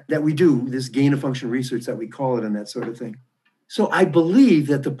research that we do, this gain of function research that we call it and that sort of thing. So I believe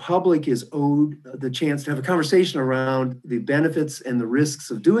that the public is owed the chance to have a conversation around the benefits and the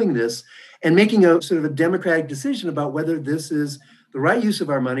risks of doing this, and making a sort of a democratic decision about whether this is the right use of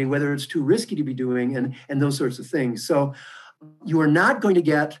our money, whether it's too risky to be doing, and those sorts of things. So you are not going to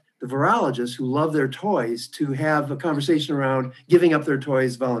get the virologists who love their toys to have a conversation around giving up their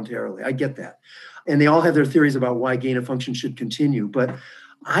toys voluntarily. I get that. And they all have their theories about why gain of function should continue. But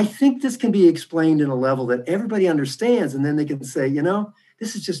I think this can be explained in a level that everybody understands. And then they can say,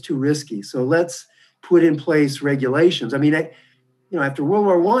 this is just too risky. So let's put in place regulations. I mean, after World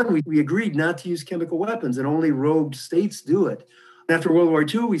War I, we agreed not to use chemical weapons, and only rogue states do it. And after World War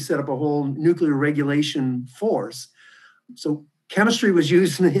II, we set up a whole nuclear regulation force. So chemistry was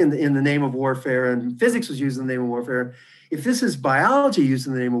used in the name of warfare, and physics was used in the name of warfare. If this is biology used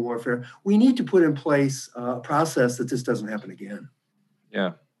in the name of warfare, we need to put in place a process that this doesn't happen again.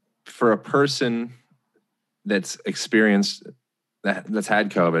 Yeah. For a person that's experienced, that's had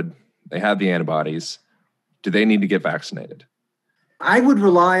COVID, they have the antibodies, do they need to get vaccinated? I would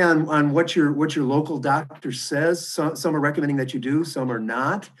rely on what your local doctor says. Some are recommending that you do, some are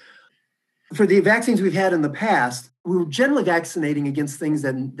not. For the vaccines we've had in the past, we were generally vaccinating against things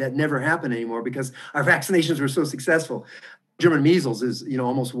that never happen anymore because our vaccinations were so successful. German measles is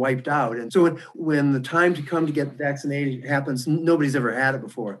almost wiped out. And so when the time to come to get vaccinated happens, nobody's ever had it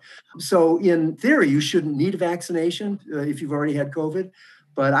before. So in theory, you shouldn't need a vaccination if you've already had COVID.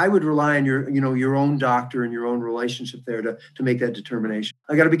 But I would rely on your own doctor and your own relationship there to make that determination.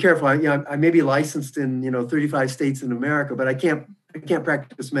 I got to be careful. I may be licensed in 35 states in America, but I can't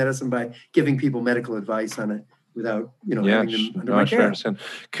practice medicine by giving people medical advice on it without having them under my care. Understand.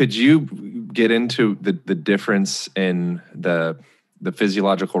 Could you get into the difference in the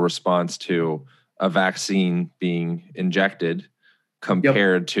physiological response to a vaccine being injected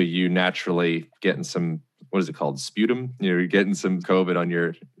compared to you naturally getting some, what is it called? Sputum? You're getting some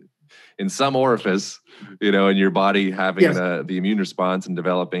COVID in some orifice, and your body having the immune response and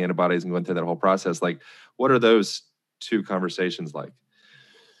developing antibodies and going through that whole process. Like, what are those two conversations like?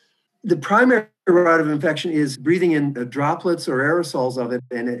 The primary route of infection is breathing in droplets or aerosols of it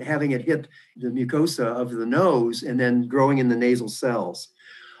and having it hit the mucosa of the nose and then growing in the nasal cells.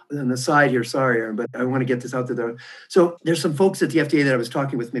 On the side here, sorry, Aaron, but I want to get this out there. So there's some folks at the FDA that I was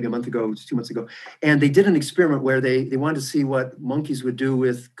talking with maybe a month ago, 2 months ago, and they did an experiment where they wanted to see what monkeys would do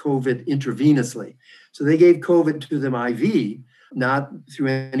with COVID intravenously. So they gave COVID to them IV, not through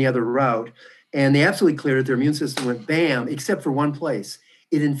any other route, and they absolutely cleared it. Their immune system went bam, except for one place.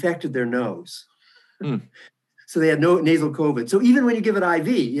 It infected their nose. So they had no nasal COVID. So even when you give it IV,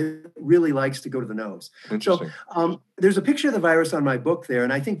 it really likes to go to the nose. So there's a picture of the virus on my book there,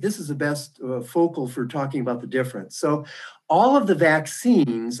 and I think this is the best focal for talking about the difference. So all of the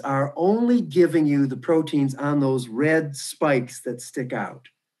vaccines are only giving you the proteins on those red spikes that stick out.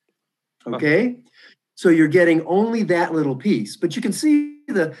 Okay? So you're getting only that little piece. But you can see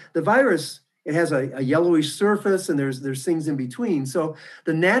the virus, it has a yellowish surface, and there's things in between. So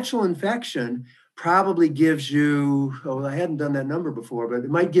the natural infection probably gives you, I hadn't done that number before, but it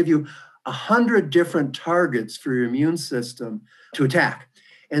might give you 100 different targets for your immune system to attack.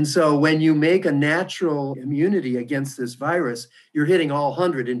 And so when you make a natural immunity against this virus, you're hitting all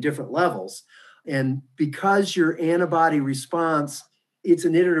 100 in different levels. And because your antibody response, it's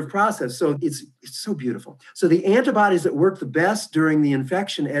an iterative process. So it's so beautiful. So the antibodies that work the best during the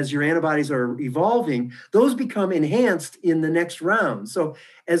infection as your antibodies are evolving, those become enhanced in the next round. So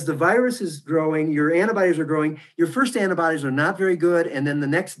as the virus is growing, your antibodies are growing. Your first antibodies are not very good. And then the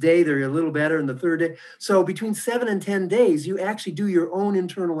next day, they're a little better. And the third day. So between 7 and 10 days, you actually do your own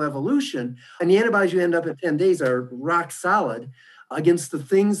internal evolution. And the antibodies you end up at 10 days are rock solid against the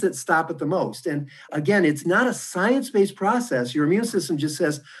things that stop it the most. And again, it's not a science-based process. Your immune system just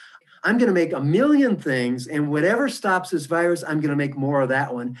says, I'm going to make 1 million things, and whatever stops this virus, I'm going to make more of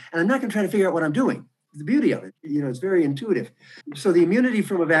that one. And I'm not going to try to figure out what I'm doing. The beauty of it, it's very intuitive. So the immunity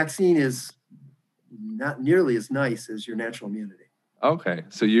from a vaccine is not nearly as nice as your natural immunity. Okay.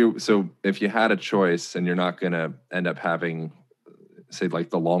 So if you had a choice and you're not going to end up having, say, like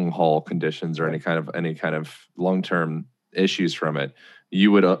the long haul conditions or any kind of long-term issues from it,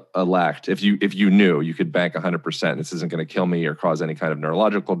 you would elect, if you knew you could bank 100%, this isn't going to kill me or cause any kind of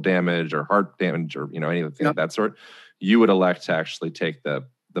neurological damage or heart damage or anything of that sort, you would elect to actually take the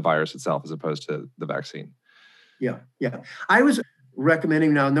virus itself as opposed to the vaccine. Yeah. I was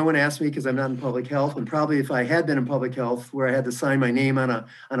recommending, now no one asked me because I'm not in public health, and probably if I had been in public health where I had to sign my name on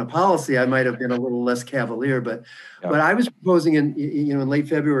a policy, I might have been a little less cavalier. But I was proposing in late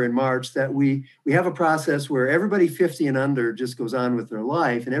February and March that we have a process where everybody 50 and under just goes on with their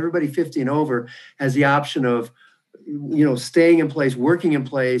life, and everybody 50 and over has the option of staying in place, working in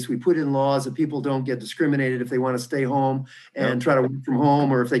place. We put in laws that people don't get discriminated if they want to stay home and try to work from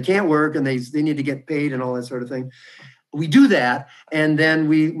home, or if they can't work and they need to get paid and all that sort of thing. we do that, and then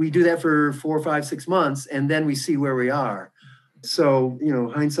we do that for 4, 5, 6 months, and then we see where we are. So,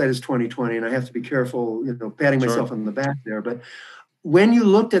 hindsight is 2020, and I have to be careful, patting myself on the back there. But when you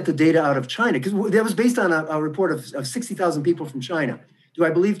looked at the data out of China, because that was based on a report of 60,000 people from China. Do I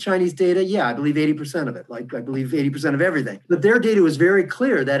believe Chinese data? Yeah, I believe 80% of it. Like I believe 80% of everything. But their data was very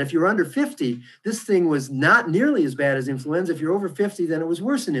clear that if you're under 50, this thing was not nearly as bad as influenza. If you're over 50, then it was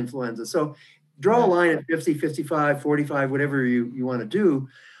worse than influenza. So draw a line at 50, 55, 45, whatever you want to do,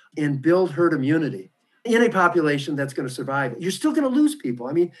 and build herd immunity in a population that's going to survive. You're still going to lose people.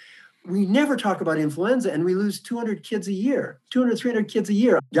 I mean, we never talk about influenza, and we lose 200 kids a year, 200, 300 kids a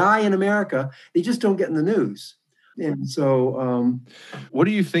year die in America. They just don't get in the news. And so, what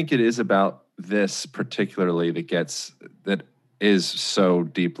do you think it is about this particularly that is so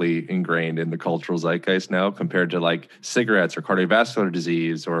deeply ingrained in the cultural zeitgeist now compared to like cigarettes or cardiovascular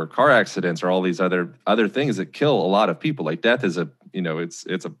disease or car accidents or all these other things that kill a lot of people? Like death is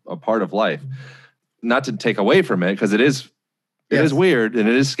it's a part of life. Not to take away from it, because it is weird and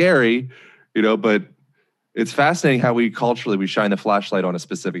it is scary, but it's fascinating how we culturally shine the flashlight on a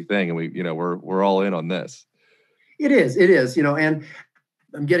specific thing, and we're all in on this. It is, and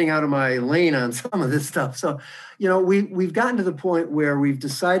I'm getting out of my lane on some of this stuff. So, we've gotten to the point where we've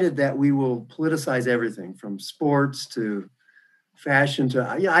decided that we will politicize everything from sports to fashion to,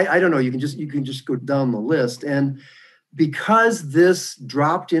 I don't know, you can just go down the list. And because this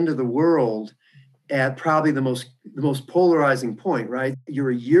dropped into the world at probably the most polarizing point, right?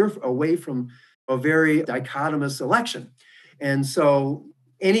 You're a year away from a very dichotomous election. And so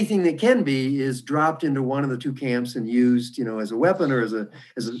anything that can be is dropped into one of the two camps and used, as a weapon or as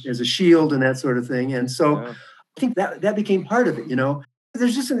a shield and that sort of thing. And so I think that became part of it,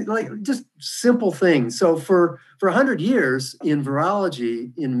 There's just simple things. So for 100 years in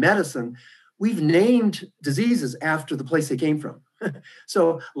virology, in medicine, we've named diseases after the place they came from.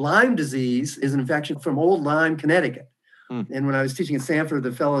 So Lyme disease is an infection from Old Lyme, Connecticut. And when I was teaching at Stanford,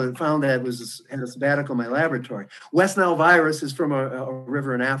 the fellow that found that had a sabbatical in my laboratory. West Nile virus is from a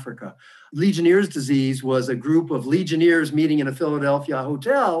river in Africa. Legionnaire's disease was a group of legionnaires meeting in a Philadelphia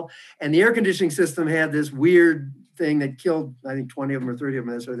hotel, and the air conditioning system had this weird thing that killed, I think, 20 of them or 30 of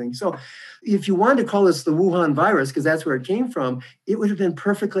them, that sort of thing. So if you wanted to call this the Wuhan virus, because that's where it came from, it would have been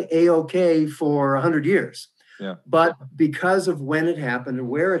perfectly A-OK for 100 years. Yeah. But because of when it happened and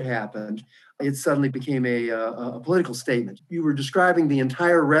where it happened, it suddenly became a political statement. You were describing the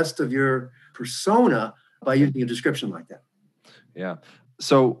entire rest of your persona by using a description like that. Yeah.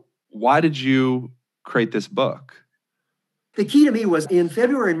 So why did you create this book? The key to me was in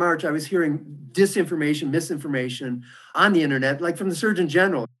February and March, I was hearing disinformation, misinformation on the internet, like from the Surgeon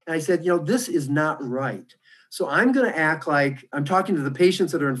General. And I said, this is not right. So I'm going to act like I'm talking to the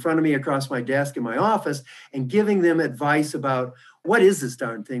patients that are in front of me across my desk in my office and giving them advice about what is this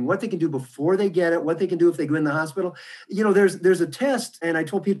darn thing, what they can do before they get it, what they can do if they go in the hospital. There's a test, and I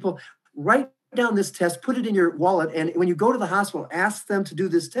told people, write down this test, put it in your wallet, and when you go to the hospital, ask them to do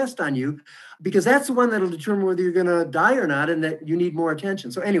this test on you, because that's the one that'll determine whether you're going to die or not, and that you need more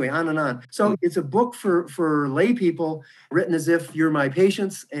attention. So anyway, on and on. So it's a book for lay people, written as if you're my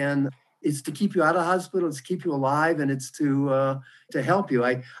patients, and it's to keep you out of the hospital, it's to keep you alive, and it's to help you.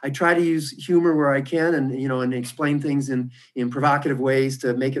 I try to use humor where I can, and explain things in provocative ways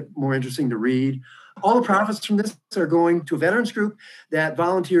to make it more interesting to read. All the profits from this are going to a veterans group that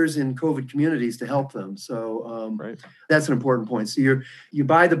volunteers in COVID communities to help them. So That's an important point. So you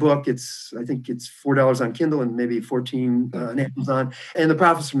buy the book. I think it's $4 on Kindle and maybe $14 on Amazon, and the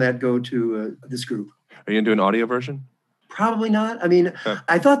profits from that go to this group. Are you going to do an audio version? Probably not. I mean,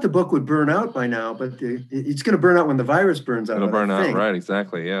 I thought the book would burn out by now, but it's going to burn out when the virus burns out. It'll burn out, right?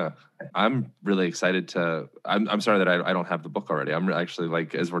 Exactly. Yeah. I'm really excited I'm sorry that I don't have the book already. I'm actually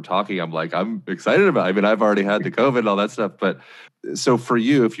as we're talking, I'm excited about it. I mean, I've already had the COVID and all that stuff. But so for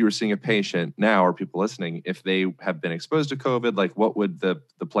you, if you were seeing a patient now or people listening, if they have been exposed to COVID, what would the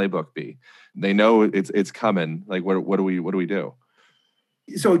playbook be? They know it's coming. What do we do?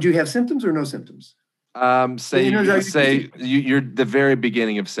 So do you have symptoms or no symptoms? Say you're the very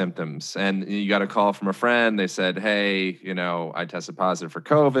beginning of symptoms and you got a call from a friend. They said, hey, I tested positive for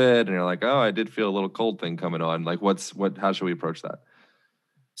COVID. And you're like, oh, I did feel a little cold thing coming on. How should we approach that?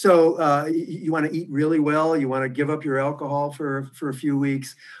 So you want to eat really well. You want to give up your alcohol for a few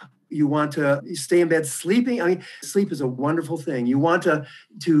weeks. You want to stay in bed sleeping. I mean, sleep is a wonderful thing. You want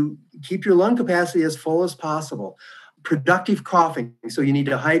to keep your lung capacity as full as possible. productive coughing. So you need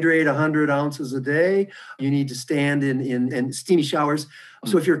to hydrate 100 ounces a day. You need to stand in steamy showers.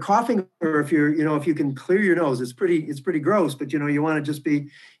 So if you're coughing, or if you're, if you can clear your nose, it's pretty gross, but you want to just be,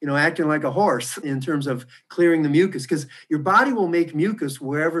 acting like a horse in terms of clearing the mucus, because your body will make mucus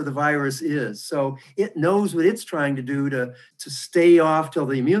wherever the virus is. So it knows what it's trying to do to stay off till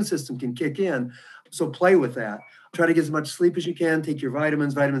the immune system can kick in. So play with that. Try to get as much sleep as you can. Take your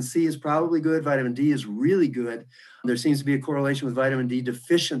vitamins. Vitamin C is probably good. Vitamin D is really good. There seems to be a correlation with vitamin D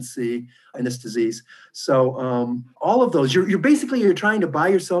deficiency in this disease. So all of those, you're basically trying to buy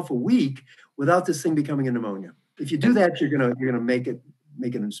yourself a week without this thing becoming a pneumonia. If you do that, you're gonna make it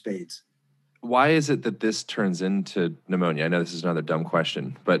in spades. Why is it that this turns into pneumonia? I know this is another dumb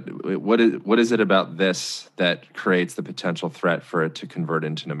question, but what is it about this that creates the potential threat for it to convert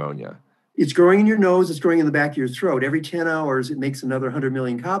into pneumonia? It's growing in your nose. It's growing in the back of your throat. Every 10 hours, it makes another 100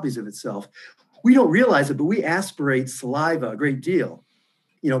 million copies of itself. We don't realize it, but we aspirate saliva a great deal.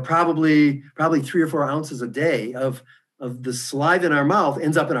 Probably 3 or 4 ounces a day of the saliva in our mouth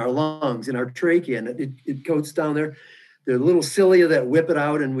ends up in our lungs, in our trachea, and it coats down there. The little cilia that whip it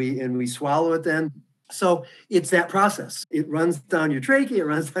out, and we swallow it then. So it's that process. It runs down your trachea, it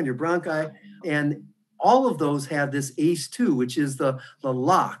runs down your bronchi, and all of those have this ACE2, which is the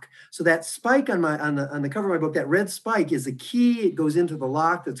lock. So that spike on the cover of my book, that red spike is the key. It goes into the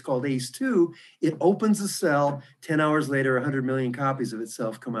lock that's called ACE2. It opens the cell. 10 hours later, 100 million copies of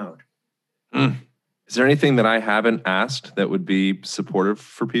itself come out. Is there anything that I haven't asked that would be supportive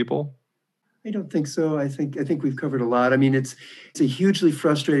for people? I don't think so. I think we've covered a lot. I mean, it's a hugely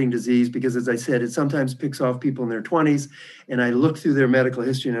frustrating disease because, as I said, it sometimes picks off people in their 20s. And I look through their medical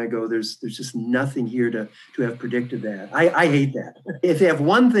history and I go, there's just nothing here to have predicted that. I hate that. If they have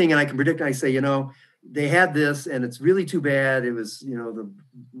one thing and I can predict, I say, they had this and it's really too bad. It was, the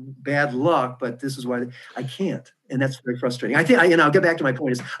bad luck, but this is why I can't. And that's very frustrating. I think, I'll get back to my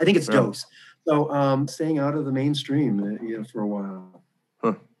point is I think it's dose. So staying out of the mainstream, for a while.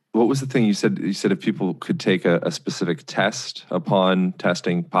 Huh. What was the thing you said? You said if people could take a specific test upon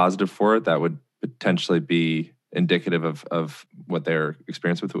testing positive for it, that would potentially be indicative of what their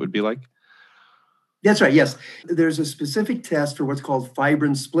experience with it would be like? That's right, yes. There's a specific test for what's called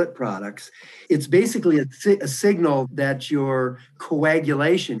fibrin split products. It's basically a signal that your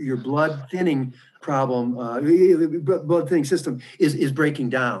coagulation, your blood thinning problem, blood thinning system is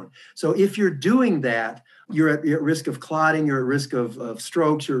breaking down. So if you're doing that, you're at risk of clotting, you're at risk of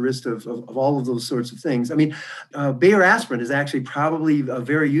strokes, you're at risk of all of those sorts of things. I mean, Bayer aspirin is actually probably a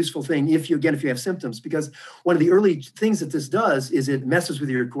very useful thing if you have symptoms, because one of the early things that this does is it messes with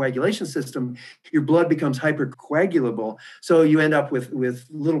your coagulation system. Your blood becomes hypercoagulable. So you end up with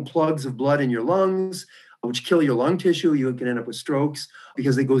little plugs of blood in your lungs, which kill your lung tissue. You can end up with strokes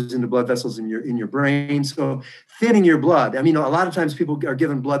because it goes into blood vessels in your brain. So thinning your blood. I mean, a lot of times people are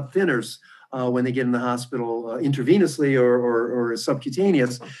given blood thinners when they get in the hospital intravenously or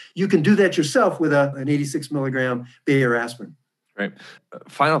subcutaneous. You can do that yourself with an 86 milligram Bayer aspirin. Right.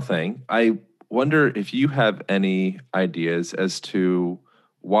 Final thing, I wonder if you have any ideas as to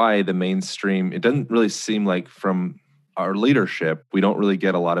why the mainstream, it doesn't really seem like from our leadership, we don't really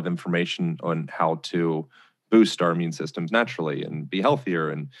get a lot of information on how to boost our immune systems naturally and be healthier.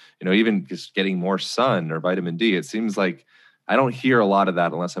 And, even just getting more sun or vitamin D, it seems like I don't hear a lot of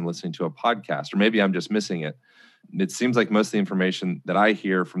that unless I'm listening to a podcast, or maybe I'm just missing it. It seems like most of the information that I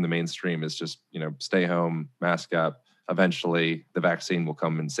hear from the mainstream is just, stay home, mask up. Eventually, the vaccine will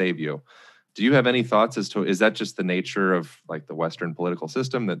come and save you. Do you have any thoughts as to, is that just the nature of like the Western political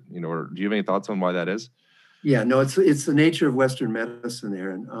system that, or do you have any thoughts on why that is? Yeah, no, it's the nature of Western medicine,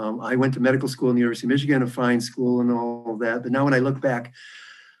 Aaron. I went to medical school in the University of Michigan, a fine school and all of that. But now when I look back,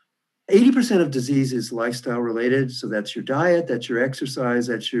 80% of disease is lifestyle related. So that's your diet, that's your exercise,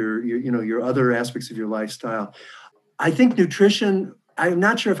 that's your other aspects of your lifestyle. I think nutrition, I'm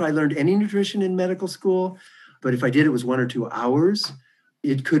not sure if I learned any nutrition in medical school, but if I did, it was 1 or 2 hours.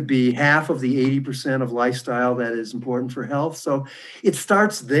 It could be half of the 80% of lifestyle that is important for health. So it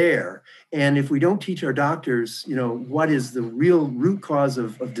starts there. And if we don't teach our doctors, what is the real root cause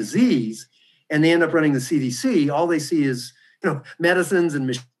of disease, and they end up running the CDC, all they see is, medicines and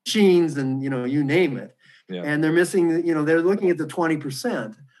machines and, you name it. Yeah. And they're missing, they're looking at the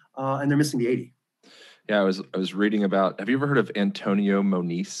 20% and they're missing the 80. Yeah, I was reading about, have you ever heard of Antonio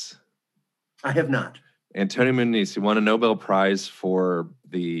Moniz? I have not. Antonio Moniz, he won a Nobel Prize for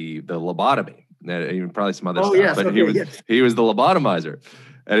the lobotomy, and probably some other stuff. Yes, but okay, he was the lobotomizer.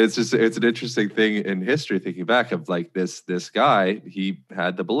 And it's an interesting thing in history, thinking back of like this guy, he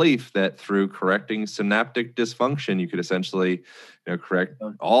had the belief that through correcting synaptic dysfunction, you could essentially, correct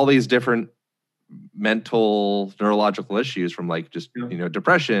all these different mental, neurological issues from like just,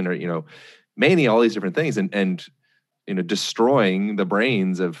 depression or, mania, all these different things. And destroying the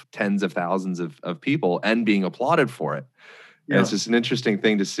brains of tens of thousands of people and being applauded for it. And it's just an interesting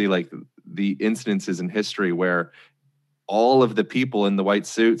thing to see, like the incidences in history where all of the people in the white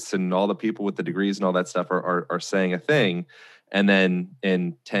suits and all the people with the degrees and all that stuff are saying a thing. And then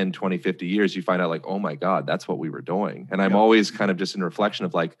in 10, 20, 50 years, you find out like, oh my God, that's what we were doing. And I'm always kind of just in reflection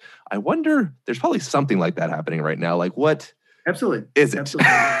of like, I wonder, there's probably something like that happening right now. Like what Absolutely. is it?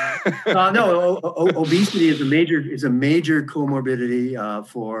 Absolutely. No, obesity is a major comorbidity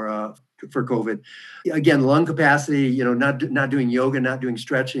for COVID. Again, lung capacity, not doing yoga, not doing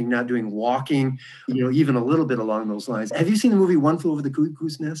stretching, not doing walking, even a little bit along those lines. Have you seen the movie One Flew Over the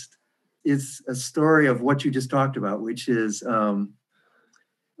Cuckoo's Nest? It's a story of what you just talked about, which is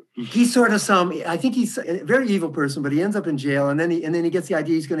he's sort of I think he's a very evil person, but he ends up in jail, and then he gets the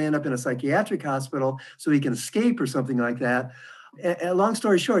idea he's going to end up in a psychiatric hospital so he can escape or something like that. Long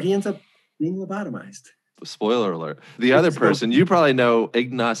story short, he ends up being lobotomized. Spoiler alert. The other person, you probably know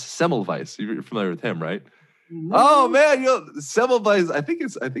Ignaz Semmelweis. You're familiar with him, right? No. Oh man, Semmelweis. I think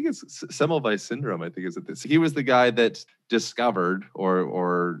it's Semmelweis syndrome. I think is this. He was the guy that discovered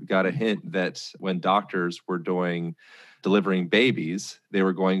or got a hint that when doctors were delivering babies, they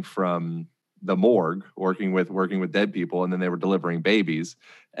were going from the morgue, working with dead people, and then they were delivering babies.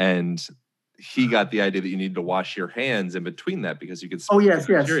 And he got the idea that you needed to wash your hands in between that because you could. Oh yes,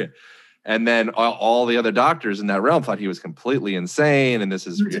 bacteria. Yes. And then all the other doctors in that realm thought he was completely insane, and this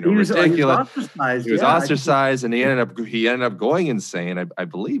is ridiculous. He was ostracized, and he ended up going insane. I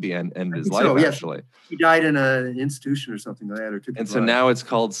believe he ended his life. Yes. Actually, he died in an institution or something like that. And so now it's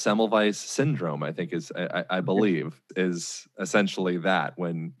called Semmelweis syndrome. I think I believe is essentially that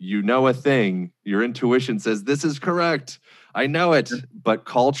when you know a thing, your intuition says this is correct. I know it, but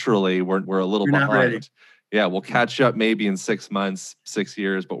culturally we're a little behind. Yeah, we'll catch up maybe in 6 months, 6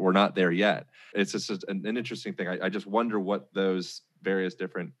 years, but we're not there yet. It's just an interesting thing. I just wonder what those various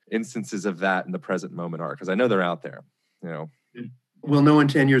different instances of that in the present moment are, because I know they're out there, We'll know in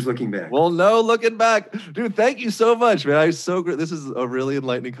 10 years looking back. We'll know looking back. Dude, thank you so much, man. This is a really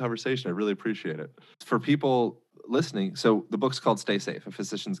enlightening conversation. I really appreciate it. For people listening, so the book's called Stay Safe, A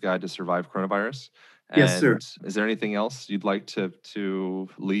Physician's Guide to Survive Coronavirus. Yes, sir. Is there anything else you'd like to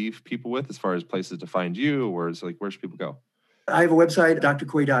leave people with as far as places to find you, or where should people go? I have a website,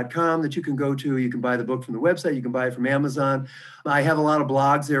 drquay.com, that you can go to. You can buy the book from the website. You can buy it from Amazon. I have a lot of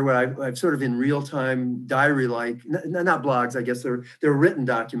blogs there where I've sort of in real time diary-like, not blogs, I guess they're written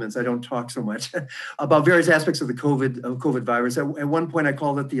documents. I don't talk so much about various aspects of the COVID virus. At one point, I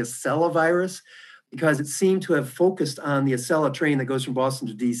called it the Acela virus because it seemed to have focused on the Acela train that goes from Boston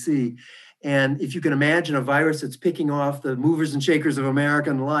to DC. And if you can imagine a virus that's picking off the movers and shakers of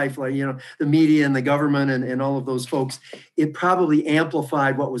American life, like, the media and the government and all of those folks, it probably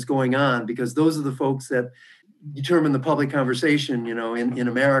amplified what was going on because those are the folks that determine the public conversation, in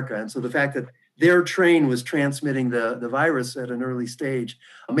America. And so the fact that their train was transmitting the virus at an early stage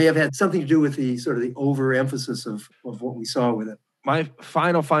may have had something to do with the sort of the overemphasis of what we saw with it. My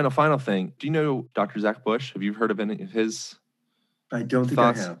final thing. Do you know Dr. Zach Bush? Have you heard of any of his I don't think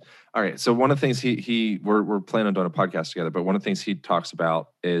thoughts? I have. All right. So one of the things we're planning on doing a podcast together, but one of the things he talks about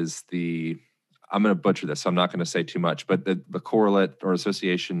is I'm going to butcher this, so I'm not going to say too much, but the correlate or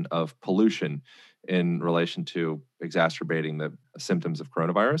association of pollution in relation to exacerbating the symptoms of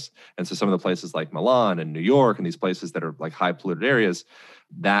coronavirus. And so some of the places like Milan and New York and these places that are like high polluted areas,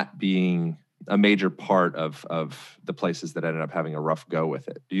 that being a major part of the places that ended up having a rough go with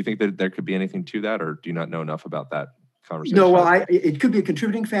it. Do you think that there could be anything to that, or do you not know enough about that conversation? No, well, it could be a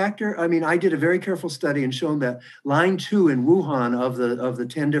contributing factor. I mean, I did a very careful study and shown that Line 2 in Wuhan of the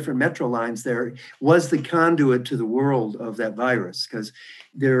 10 different metro lines there was the conduit to the world of that virus because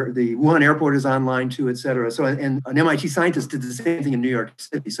the Wuhan airport is on Line 2, et cetera. So, and an MIT scientist did the same thing in New York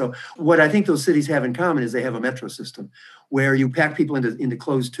City. So what I think those cities have in common is they have a metro system where you pack people into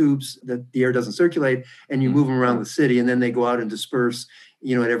closed tubes that the air doesn't circulate and you move them around the city and then they go out and disperse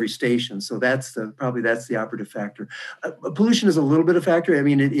at every station. So that's probably the operative factor. Pollution is a little bit of factor. I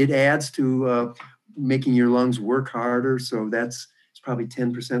mean, it adds to making your lungs work harder. So it's probably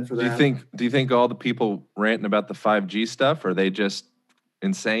 10% for that. Do you think all the people ranting about the 5G stuff, are they just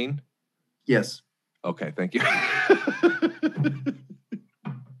insane? Yes. Okay, thank you.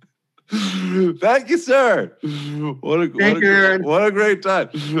 Thank you, sir. What a great time.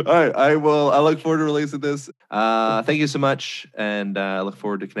 All right, I look forward to releasing this. Thank you so much, and I look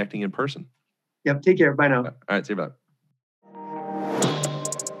forward to connecting in person. Yep, take care. Bye now. All right, see you. Bye.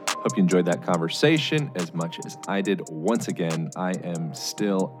 Hope you enjoyed that conversation as much as I did. Once again, I am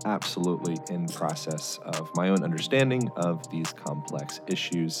still absolutely in process of my own understanding of these complex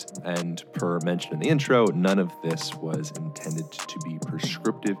issues. And per mentioned in the intro, none of this was intended to be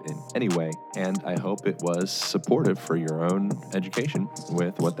prescriptive in any way. And I hope it was supportive for your own education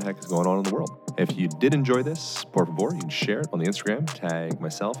with what the heck is going on in the world. If you did enjoy this, por favor, you can share it on the Instagram, tag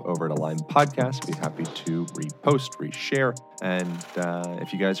myself over at Align Podcast. Be happy to repost, reshare. And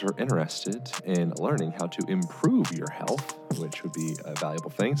if you guys are interested in learning how to improve your health, which would be a valuable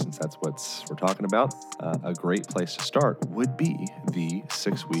thing since that's what we're talking about, a great place to start would be the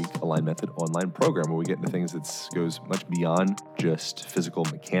 6-week Align Method online program, where we get into things that goes much beyond just physical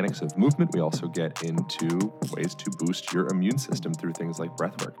mechanics of movement. We also get into ways to boost your immune system through things like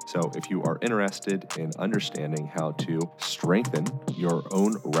breath work. So if you are interested in understanding how to strengthen your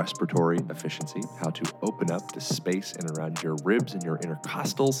own respiratory efficiency, how to open up the space in and around your ribs and your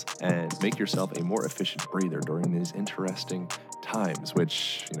intercostals, and make yourself a more efficient breather during these interesting times,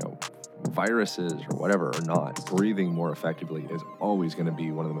 which, viruses or whatever or not, breathing more effectively is always going to be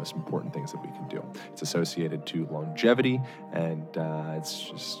one of the most important things that we can do. It's associated to longevity, and it's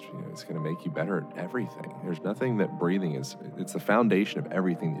just, it's going to make you better at everything. There's nothing that breathing is, it's the foundation of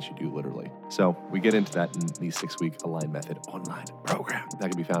everything that you do, literally. So we get into that in the 6-week Align Method online program.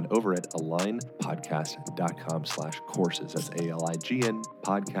 That can be found over at alignpodcast.com/courses. That's ALIGN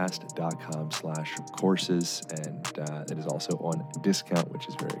podcast.com/courses. And it is also on discount, which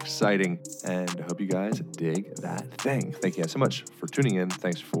is very exciting. And I hope you guys dig that thing. Thank you guys so much for tuning in.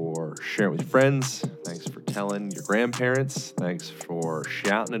 Thanks for sharing with your friends. Thanks for telling your grandparents. Thanks for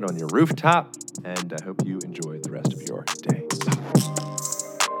shouting it on your rooftop. And I hope you enjoy the rest of your day. Bye.